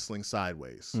at the wrestling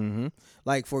sideways. Mm-hmm.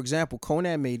 Like for example,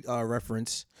 Conan made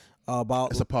reference.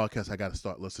 It's a podcast I got to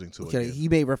start listening to. Okay, he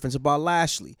made reference about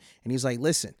Lashley, and he's like,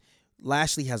 "Listen,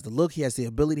 Lashley has the look, he has the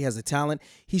ability, he has the talent.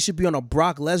 He should be on a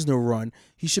Brock Lesnar run.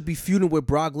 He should be feuding with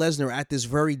Brock Lesnar at this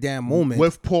very damn moment."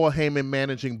 With Paul Heyman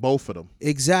managing both of them.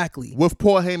 Exactly. With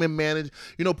Paul Heyman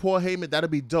Paul Heyman,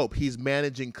 that'd be dope. He's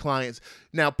managing clients.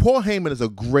 Now, Paul Heyman is a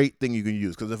great thing you can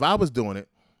use, because if I was doing it,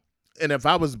 and if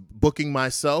I was booking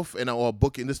myself or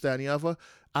booking this, that, and the other,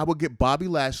 I would get Bobby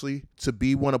Lashley to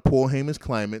be one of Paul Heyman's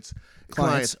clients,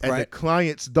 and the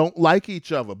clients don't like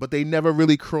each other, but they never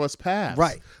really cross paths.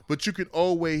 Right. But he could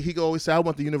always say, "I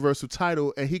want the Universal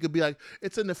title," and he could be like,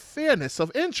 "It's in the fairness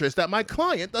of interest that my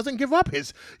client doesn't give up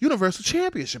his Universal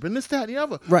Championship and this, that, and the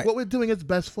other. Right. What we're doing is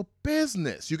best for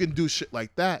business." You can do shit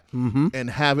like that and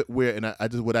have it where, and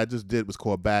what I just did was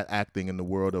called bad acting in the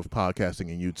world of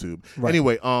podcasting and YouTube. Right.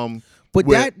 Anyway, but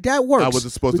that works. I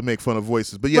wasn't supposed to make fun of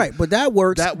voices, but yeah, right. But that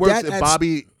works. That works if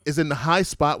Bobby is in the high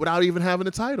spot without even having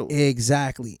a title.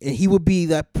 Exactly, and he would be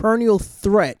that perennial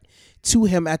threat to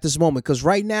him at this moment. Because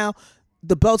right now,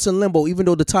 the belt's in limbo, even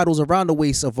though the title's around the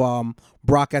waist of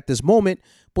Brock at this moment.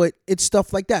 But it's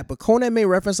stuff like that. But Conan made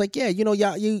reference like, yeah,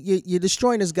 you're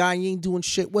destroying this guy and you ain't doing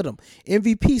shit with him.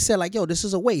 MVP said like, yo, this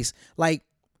is a waste. Like,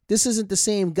 this isn't the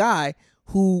same guy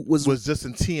who was just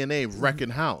in TNA wrecking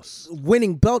house,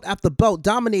 winning belt after belt,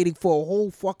 dominating for a whole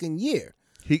fucking year.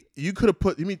 You could have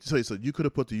put. Let me tell you something. You could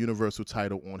have put the Universal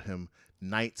title on him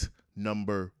night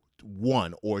number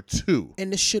 1 or 2,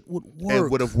 and the shit would work.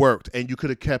 It would have worked, and you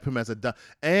could have kept him as a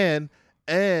and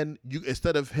you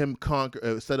instead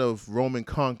of Roman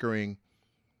conquering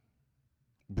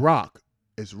Brock,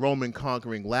 it's Roman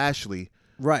conquering Lashley,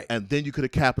 right? And then you could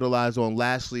have capitalized on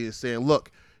Lashley and saying,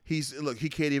 look, he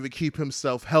can't even keep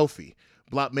himself healthy.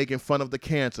 Block making fun of the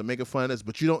cancer, making fun of this,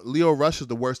 but Leo Rush is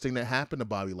the worst thing that happened to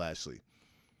Bobby Lashley.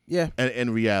 Yeah, and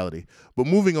in reality. But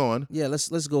moving on. Yeah, let's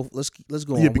go. Let's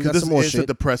go. Yeah, on. because this is a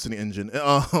depressing engine.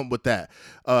 With that,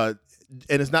 and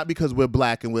it's not because we're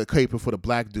black and we're caping for the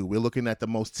black dude. We're looking at the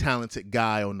most talented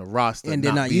guy on the roster, and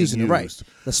they're not using it right.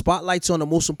 The spotlight's on the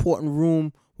most important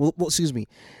room. Well, excuse me.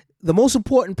 The most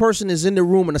important person is in the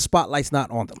room, and the spotlight's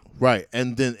not on them. Right,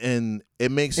 and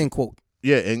it makes end quote.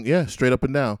 Yeah, straight up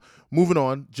and down. Moving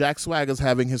on, Jack Swagger's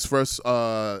having his first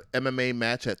MMA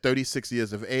match at 36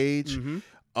 years of age. Mm-hmm.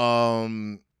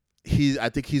 I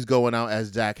think he's going out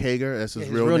as Jack Hager. That's his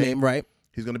real name, right?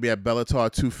 He's going to be at Bellator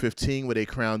 215, where they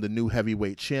crown the new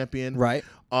heavyweight champion, right?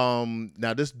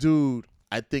 Now this dude,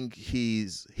 I think he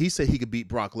said he could beat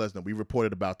Brock Lesnar. We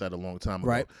reported about that a long time ago.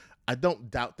 Right. I don't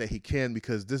doubt that he can,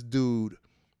 because this dude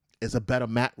is a better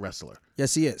mat wrestler.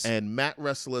 Yes, he is. And mat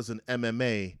wrestlers in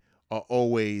MMA are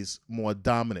always more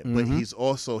dominant. Mm-hmm.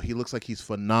 But he looks like he's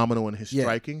phenomenal in his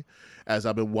striking, as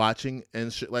I've been watching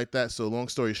and shit like that. So long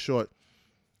story short,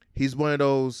 he's one of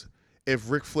those, if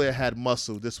Ric Flair had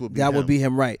muscle, this would be him. That would be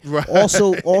him, right. Right.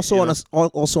 Also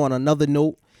on another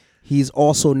note, he's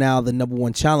also now the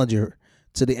 #1 challenger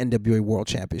to the NWA World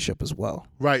Championship as well.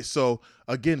 Right. So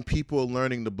again, people are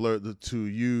learning to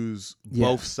use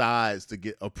both sides to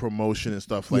get a promotion and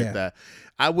stuff like that.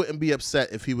 I wouldn't be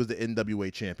upset if he was the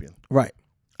NWA champion. Right.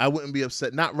 I wouldn't be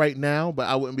upset, not right now, but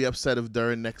I wouldn't be upset if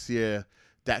during next year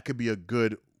that could be a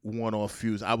good one-off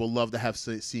feuds. I would love to have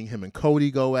seeing him and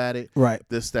Cody go at it. Right.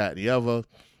 This, that, and the other.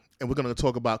 And we're going to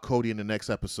talk about Cody in the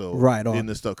next episode. Right on. In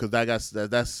this stuff, because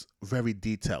that's very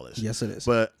detailish. Yes, it is.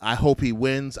 But I hope he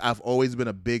wins. I've always been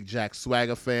a big Jack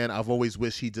Swagger fan. I've always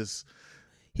wished he just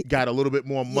got a little bit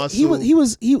more muscle. He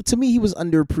was to me, he was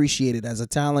underappreciated as a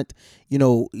talent. You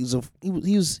know, he was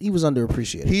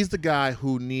underappreciated. He's the guy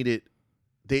who needed.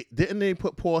 Didn't they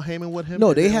put Paul Heyman with him?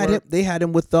 No, they had him. They had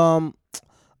him with Dutch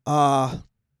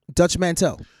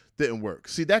Mantel. Didn't work.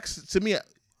 See, that's to me.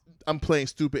 I'm playing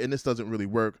stupid, and this doesn't really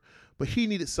work. But he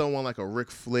needed someone like a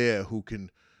Ric Flair who can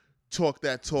talk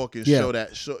that talk and show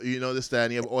this, that,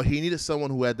 and the other. Or he needed someone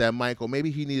who had that mic, or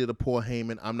maybe he needed a Paul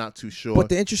Heyman. I'm not too sure. But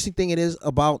the interesting thing it is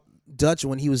about Dutch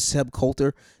when he was Zeb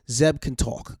Coulter, Zeb can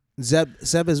talk. Zeb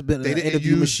has been an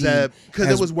interview machine because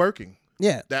it was working.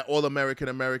 Yeah, that all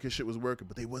American shit was working,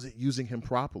 but they wasn't using him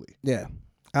properly. Yeah.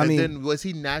 Then was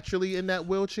he naturally in that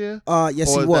wheelchair?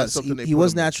 Yes, he was. He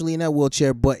was naturally in that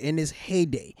wheelchair, but in his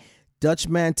heyday, Dutch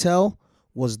Mantel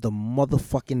was the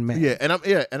motherfucking man. Yeah,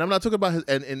 and I'm not talking about his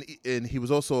and he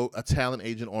was also a talent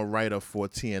agent or writer for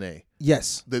TNA.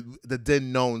 Yes. The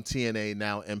then known TNA,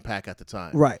 now Impact at the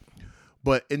time. Right.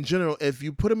 But in general, if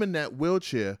you put him in that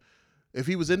wheelchair, if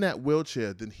he was in that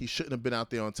wheelchair, then he shouldn't have been out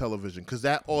there on television, because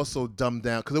that also dumbed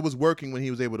down, because it was working when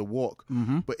he was able to walk,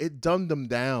 but it dumbed him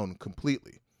down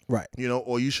completely. Right. You know,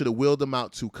 or you should have wheeled him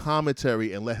out to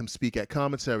commentary and let him speak at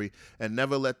commentary and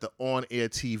never let the on-air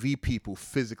TV people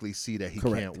physically see that he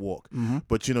can't walk.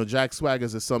 But, you know, Jack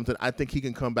Swaggers is something. I think he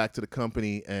can come back to the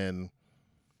company and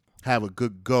have a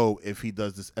good go if he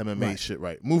does this MMA shit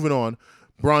right. Moving on,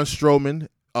 Braun Strowman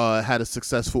had a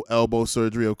successful elbow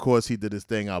surgery. Of course, he did his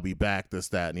thing. I'll be back, this,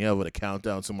 that, and the other. The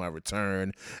countdown to my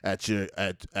return at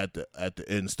the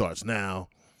end starts now.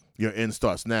 Your end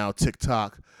starts now.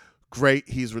 TikTok. Great,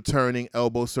 he's returning,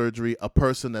 elbow surgery, a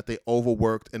person that they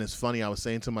overworked. And it's funny, I was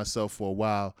saying to myself for a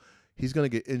while, he's going to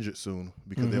get injured soon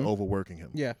because they're overworking him.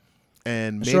 Yeah.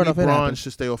 And maybe Braun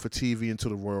should stay off of TV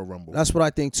until the Royal Rumble. That's what I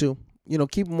think too. You know,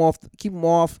 keep him off.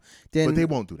 Then, but they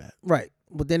won't do that. Right.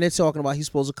 But then they're talking about he's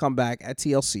supposed to come back at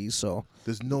TLC, so.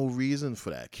 There's no reason for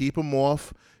that. Keep him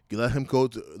off. You let him go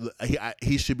to.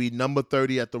 He should be number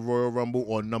 30 at the Royal Rumble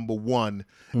or number 1,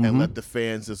 and let the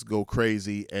fans just go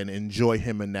crazy and enjoy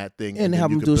him in that thing, and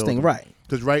have him do his thing right.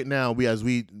 Because right now, as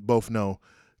we both know,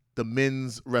 the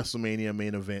men's WrestleMania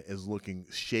main event is looking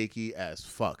shaky as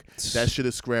fuck. That shit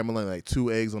is scrambling like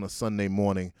 2 eggs on a Sunday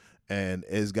morning, and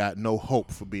it's got no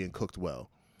hope for being cooked well.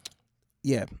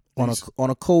 Yeah, on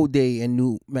a cold day in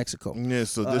New Mexico. Yeah,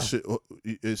 so this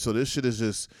shit is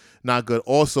just not good.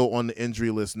 Also on the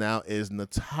injury list now is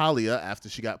Natalya after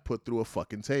she got put through a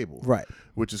fucking table. Right.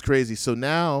 Which is crazy. So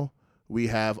now we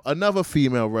have another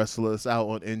female wrestler that's out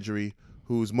on injury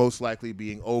who's most likely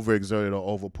being overexerted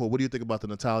or overpulled. What do you think about the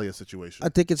Natalya situation? I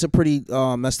think it's a pretty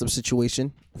messed up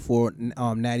situation for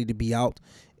Natty to be out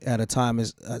at a time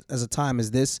as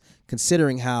this,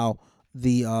 considering how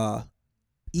the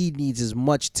E needs as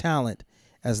much talent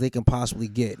as they can possibly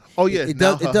get. Oh yeah,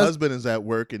 her husband is at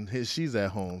work and she's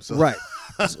at home. So right.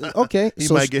 Okay. He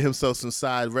might get himself some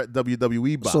side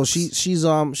WWE box. So she's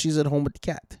at home with the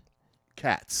cat.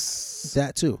 Cats.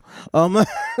 That too. From what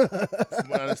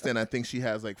I understand, I think she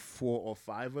has like 4 or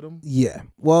 5 of them. Yeah.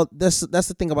 Well, that's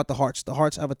the thing about the Hearts. The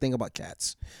Hearts have a thing about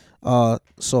cats. No,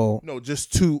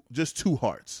 just two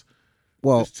hearts.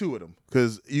 Well, just 2 of them,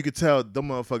 because you could tell them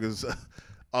motherfuckers.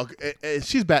 And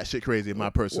she's batshit crazy in my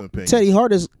personal opinion. Teddy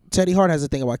Hart has a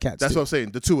thing about cats. That's too. What I'm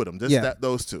saying. The 2 of them.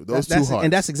 Those two hearts.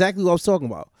 And that's exactly what I was talking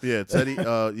about. Yeah, Teddy.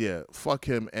 Fuck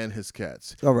him and his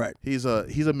cats. All right. He's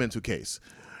a mental case.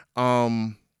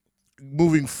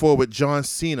 Moving forward, John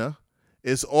Cena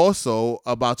is also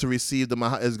going to receive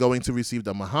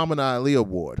the Muhammad Ali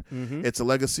Award. It's a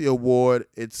legacy award.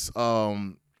 It's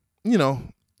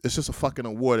it's just a fucking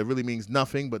award. It really means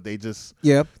nothing, but they're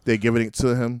giving it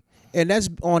to him. And that's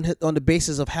on the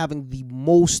basis of having the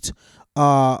most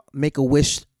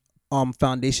Make-A-Wish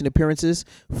Foundation appearances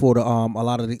for a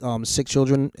lot of the sick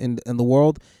children in the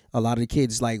world. A lot of the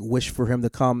kids wish for him to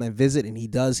come and visit, and he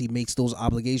does. He makes those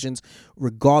obligations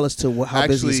regardless to how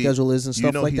busy his schedule is and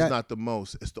stuff like that. He's not the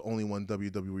most. It's the only one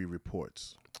WWE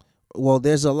reports. Well,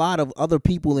 there's a lot of other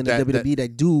people in the WWE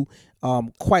that do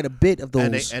quite a bit of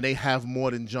those. And they have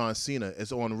more than John Cena.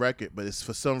 It's on record, but it's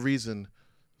for some reason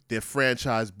their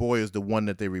franchise boy is the one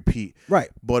that they repeat. Right.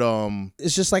 But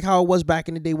it's just like how it was back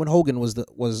in the day when Hogan was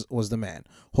the man.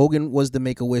 Hogan was the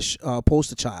Make-A-Wish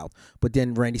poster child, but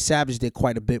then Randy Savage did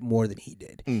quite a bit more than he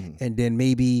did. Mm-hmm. And then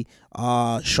maybe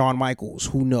Shawn Michaels,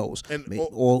 who knows? And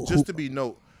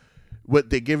what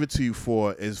they give it to you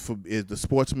for is the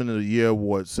Sportsman of the Year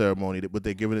award ceremony. What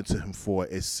they're giving it to him for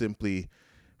is simply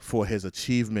for his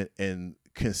achievement and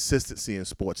consistency in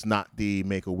sports, not the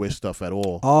Make-A-Wish stuff at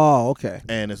all. Oh, okay.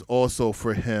 And it's also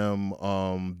for him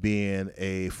being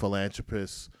a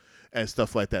philanthropist and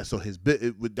stuff like that. So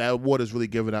that award is really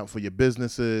given out for your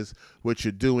businesses, what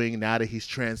you're doing now that he's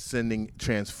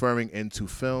transferring into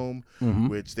film,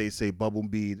 which they say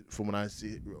Bumblebee, from what I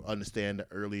understand, the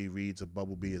early reads of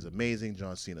Bumblebee is amazing.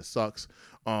 John Cena sucks.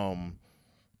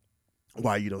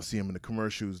 Why you don't see him in the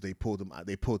commercials? They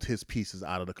pulled his pieces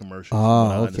out of the commercials. From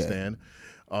what I understand.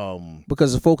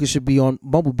 Because the focus should be on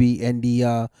Bumblebee and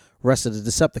the rest of the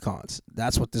Decepticons.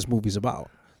 That's what this movie's about.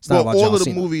 It's not about all John of the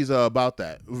Cena. movies are about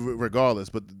that, regardless.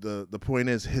 But the point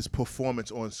is, his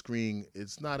performance on screen,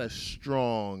 it's not as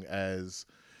strong as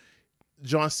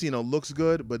John Cena. Looks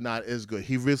good, but not as good.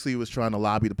 He recently was trying to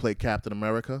lobby to play Captain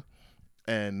America,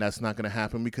 and that's not going to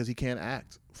happen because he can't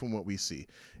act, from what we see.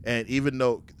 And even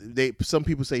though some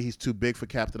people say he's too big for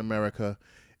Captain America,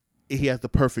 he has the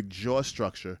perfect jaw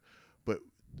structure, but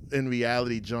in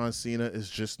reality, John Cena is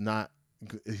just not.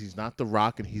 He's not The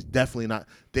Rock, and he's definitely not.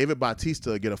 David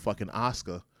Bautista get a fucking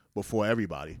Oscar before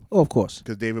everybody. Oh, of course.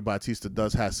 Because David Bautista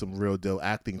does have some real deal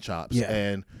acting chops. Yeah.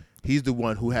 And he's the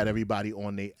one who had everybody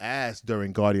on their ass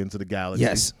during Guardians of the Galaxy.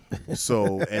 Yes.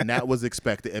 So, and that was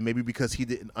expected. And maybe because he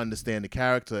didn't understand the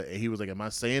character, and he was like, am I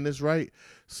saying this right?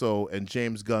 So, and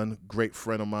James Gunn, great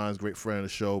friend of mine, great friend of the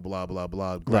show, blah, blah,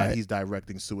 blah. Glad he's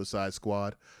directing Suicide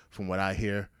Squad, from what I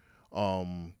hear.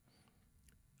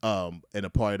 And a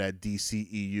part of that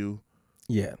DCEU.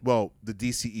 Yeah. Well, the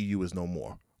DCEU is no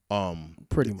more.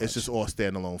 Pretty much. It's just all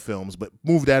standalone films, but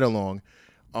move that along.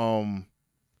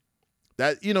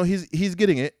 That he's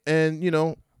getting it, and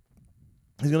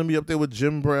he's gonna be up there with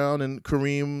Jim Brown and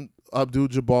Kareem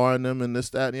Abdul-Jabbar and them, and this,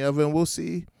 that, and the other, and we'll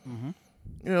see.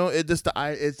 It just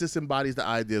embodies the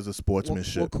ideas of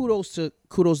sportsmanship. Well,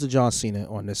 kudos to John Cena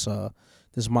on this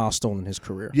milestone in his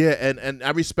career. Yeah, and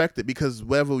I respect it, because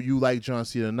whether you like John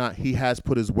Cena or not, he has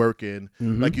put his work in.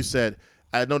 Like you said,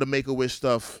 I know the Make-A-Wish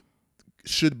stuff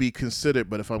should be considered,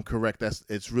 but if I'm correct,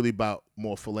 it's really about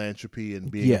more philanthropy and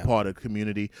being a part of the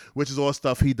community, which is all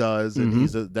stuff he does, and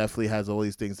he's definitely has all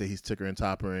these things that he's ticker and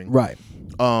toppering. Right.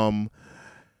 And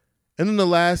then the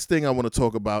last thing I want to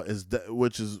talk about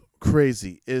which is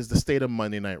crazy, is the state of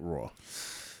Monday Night Raw.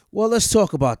 Well, let's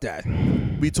talk about that.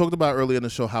 We talked about earlier in the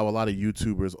show how a lot of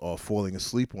YouTubers are falling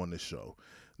asleep on this show.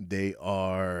 YouTubers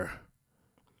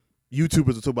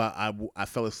are talking about, I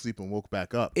fell asleep and woke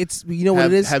back up. It's what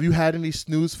it is. Have you had any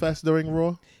snooze fest during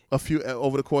Raw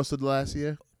over the course of the last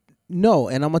year? No,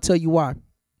 and I'm gonna tell you why.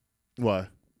 Why?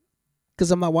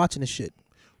 Because I'm not watching this shit.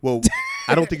 Well,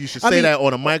 I don't think you should say that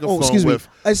on a microphone. With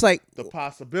it's like the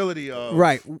possibility of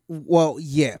right. Well,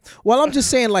 yeah. Well, I'm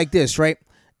just saying like this, right?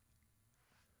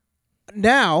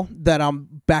 Now that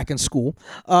I'm back in school,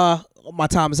 my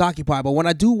time is occupied. But when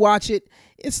I do watch it,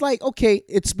 it's like, okay,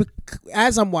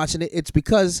 as I'm watching it, it's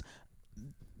because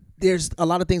there's a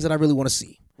lot of things that I really want to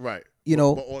see. Right. But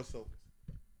also,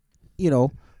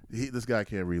 this guy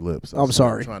can't read lips. I'm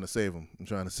sorry. I'm trying to save him.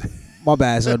 My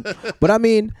bad, son. But I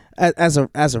mean, as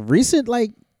a recent,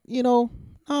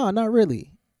 not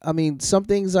really. I mean, some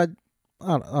things I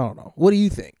don't know. What do you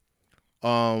think?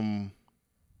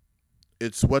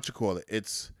 It's what you call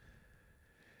it.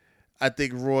 I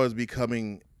think Raw is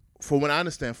becoming, from what I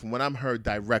understand, from what I'm heard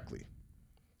directly,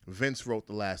 Vince wrote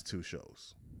the last two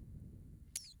shows.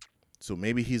 So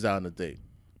maybe he's out of date.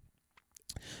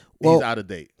 He's out of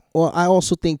date. Well, I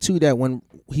also think too that when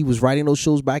he was writing those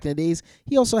shows back in the days,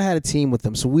 he also had a team with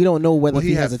him. So we don't know whether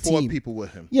he has a team. He had 4 people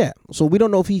with him. Yeah. So we don't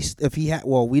know if he had.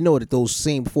 Well, we know that those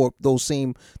same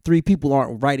 3 people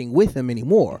aren't writing with him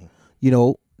anymore.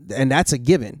 And that's a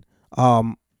given.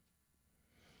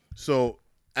 So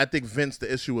I think the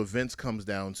issue with Vince comes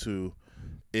down to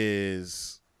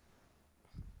is,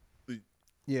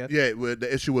 the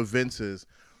issue with Vince is,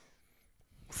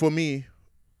 for me,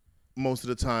 most of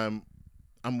the time,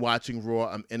 I'm watching Raw,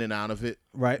 I'm in and out of it,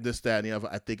 right? This, that, and the other.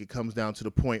 I think it comes down to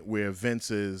the point where Vince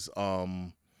is,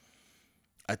 I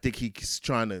think he's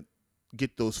trying to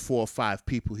get those 4 or 5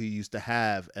 people he used to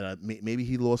have, and maybe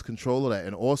he lost control of that.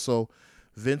 And also,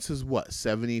 Vince is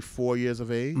 74 years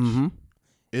of age? Mm-hmm.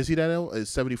 Is he that old? Is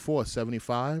 74,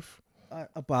 75?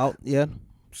 About, yeah.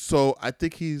 So I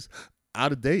think he's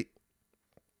out of date.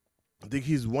 I think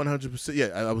he's 100%. Yeah,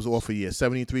 I was off a year.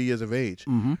 73 years of age.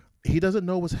 Mm-hmm. He doesn't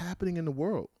know what's happening in the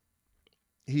world.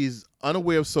 He's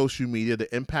unaware of social media,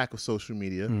 the impact of social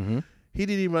media. Mm-hmm. He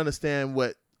didn't even understand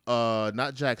what,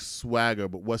 not Jack Swagger,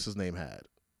 but what's his name had.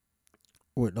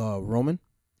 What, Roman?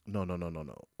 No.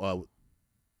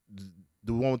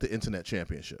 the one with the internet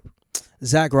championship.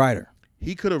 Zack Ryder.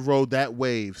 He could have rode that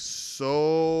wave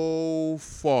so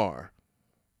far.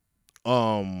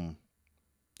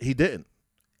 He didn't.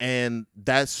 And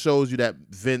that shows you that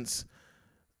Vince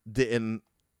didn't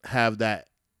have that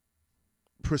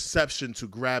perception to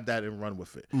grab that and run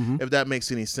with it. Mm-hmm. If that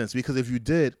makes any sense. Because if you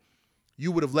did,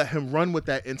 you would have let him run with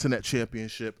that internet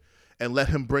championship and let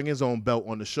him bring his own belt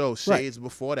on the show. Shades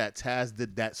before that, Taz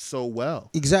did that so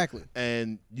well. Exactly.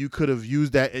 And you could have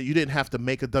used that. You didn't have to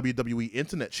make a WWE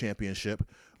internet championship,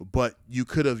 but you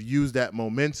could have used that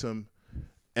momentum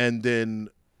and then,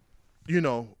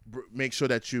 make sure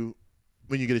that you,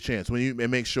 when you get a chance,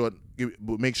 make sure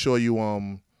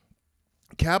you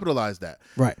capitalize that.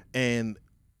 Right. And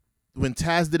when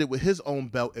Taz did it with his own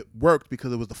belt, it worked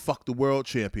because it was the Fuck the World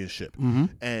Championship. Mm-hmm.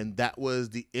 And that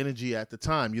was the energy at the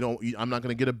time. I'm not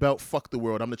going to get a belt, fuck the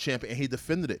world, I'm the champion. And he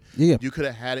defended it. Yeah. You could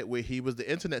have had it where he was the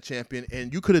internet champion,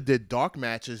 and you could have did dark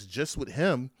matches just with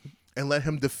him and let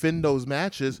him defend those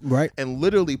matches. Right. And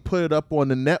literally put it up on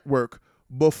the network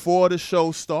before the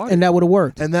show started. And that would have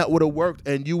worked. And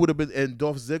you would have been, and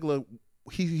Dolph Ziggler,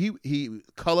 he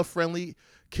color friendly,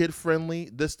 kid friendly,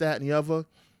 this, that, and the other.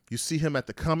 You see him at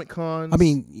the Comic Cons. I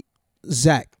mean,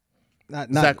 Zack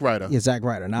Ryder. Yeah, Zack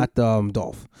Ryder, not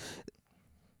Dolph.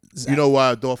 Zach. You know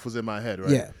why Dolph was in my head, right?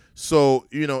 Yeah. So,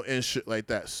 and shit like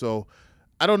that. So,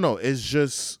 I don't know. It's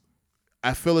just,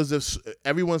 I feel as if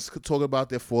everyone's talking about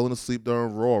they're falling asleep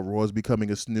during Raw. Raw is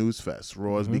becoming a snooze fest.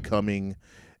 Raw is becoming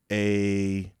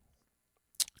a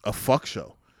fuck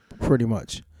show. Pretty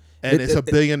much. And it's a $1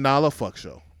 billion fuck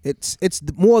show. It's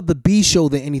more the B show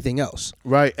than anything else.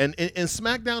 Right. And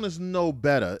SmackDown is no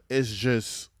better. It's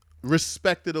just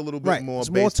respected a little bit more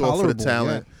based off of the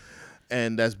talent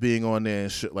and that's being on there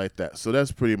and shit like that. So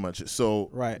that's pretty much it.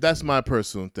 So that's my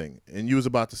personal thing. And you was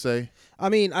about to say? I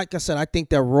mean, like I said, I think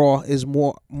that Raw is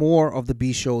more of the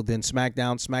B show than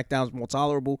SmackDown. SmackDown's more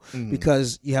tolerable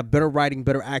because you have better writing,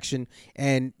 better action,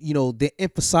 and they're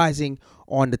emphasizing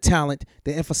on the talent.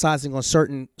 They're emphasizing on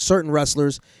certain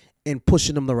wrestlers and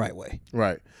pushing them the right way.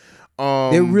 Right. I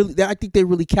think they're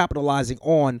really capitalizing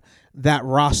on that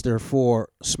roster for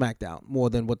SmackDown more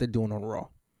than what they're doing on Raw.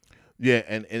 Yeah,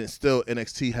 and it's still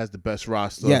NXT has the best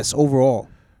roster. Yes, overall.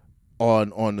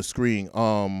 On the screen.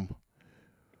 I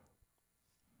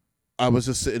was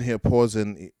just sitting here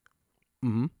pausing.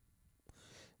 Mm-hmm.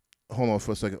 Hold on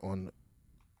for a second.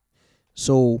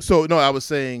 So no, I was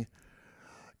saying,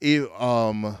 even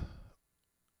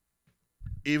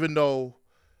though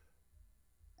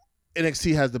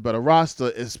NXT has the better roster,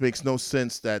 it makes no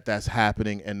sense that that's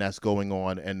happening and that's going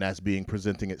on and that's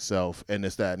presenting itself and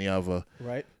this, that, and the other.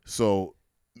 Right. So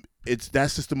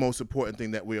that's just the most important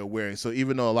thing that we are wearing. So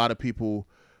even though a lot of people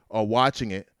are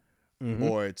watching it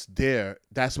or it's there,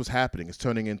 that's what's happening. It's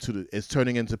turning into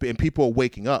and people are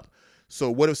waking up. So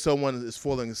what if someone is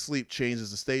falling asleep, changes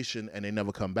the station, and they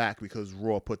never come back because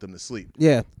Raw put them to sleep?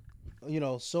 Yeah.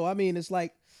 So I mean, it's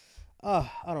like, I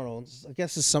don't know. I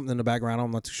guess it's something in the background. I'm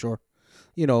not too sure.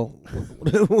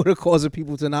 What are causing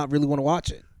people to not really want to watch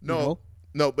it? No,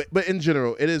 but in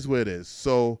general, it is what it is.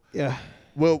 So yeah,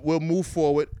 we'll move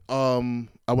forward.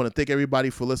 I want to thank everybody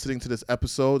for listening to this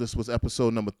episode. This was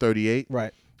episode number 38.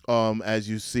 Right. As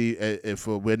you see, if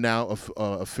we're now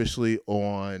officially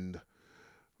on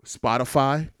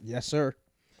Spotify. Yes, sir.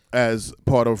 As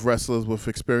part of Wrestlers with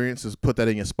Experiences, put that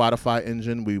in your Spotify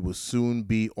engine. We will soon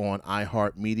be on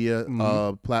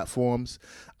iHeartMedia platforms,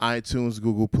 iTunes,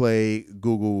 Google Play,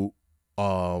 Google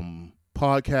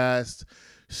Podcast,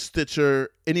 Stitcher,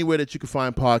 anywhere that you can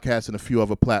find podcasts, and a few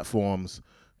other platforms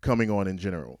coming on in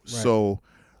general. Right. So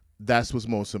that's what's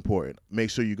most important.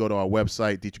 Make sure you go to our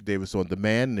website, Dietrich Davis On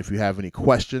Demand, and if you have any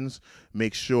questions,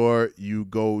 make sure you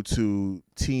go to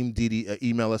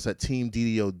email us at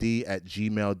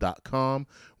teamddod@gmail.com.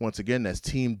 Once again, that's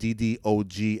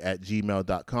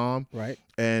teamddog@gmail.com. Right.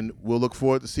 And we'll look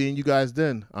forward to seeing you guys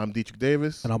then. I'm Dietrich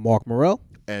Davis. And I'm Mark Morrell.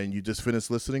 And you just finished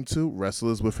listening to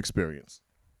Wrestlers with Experience.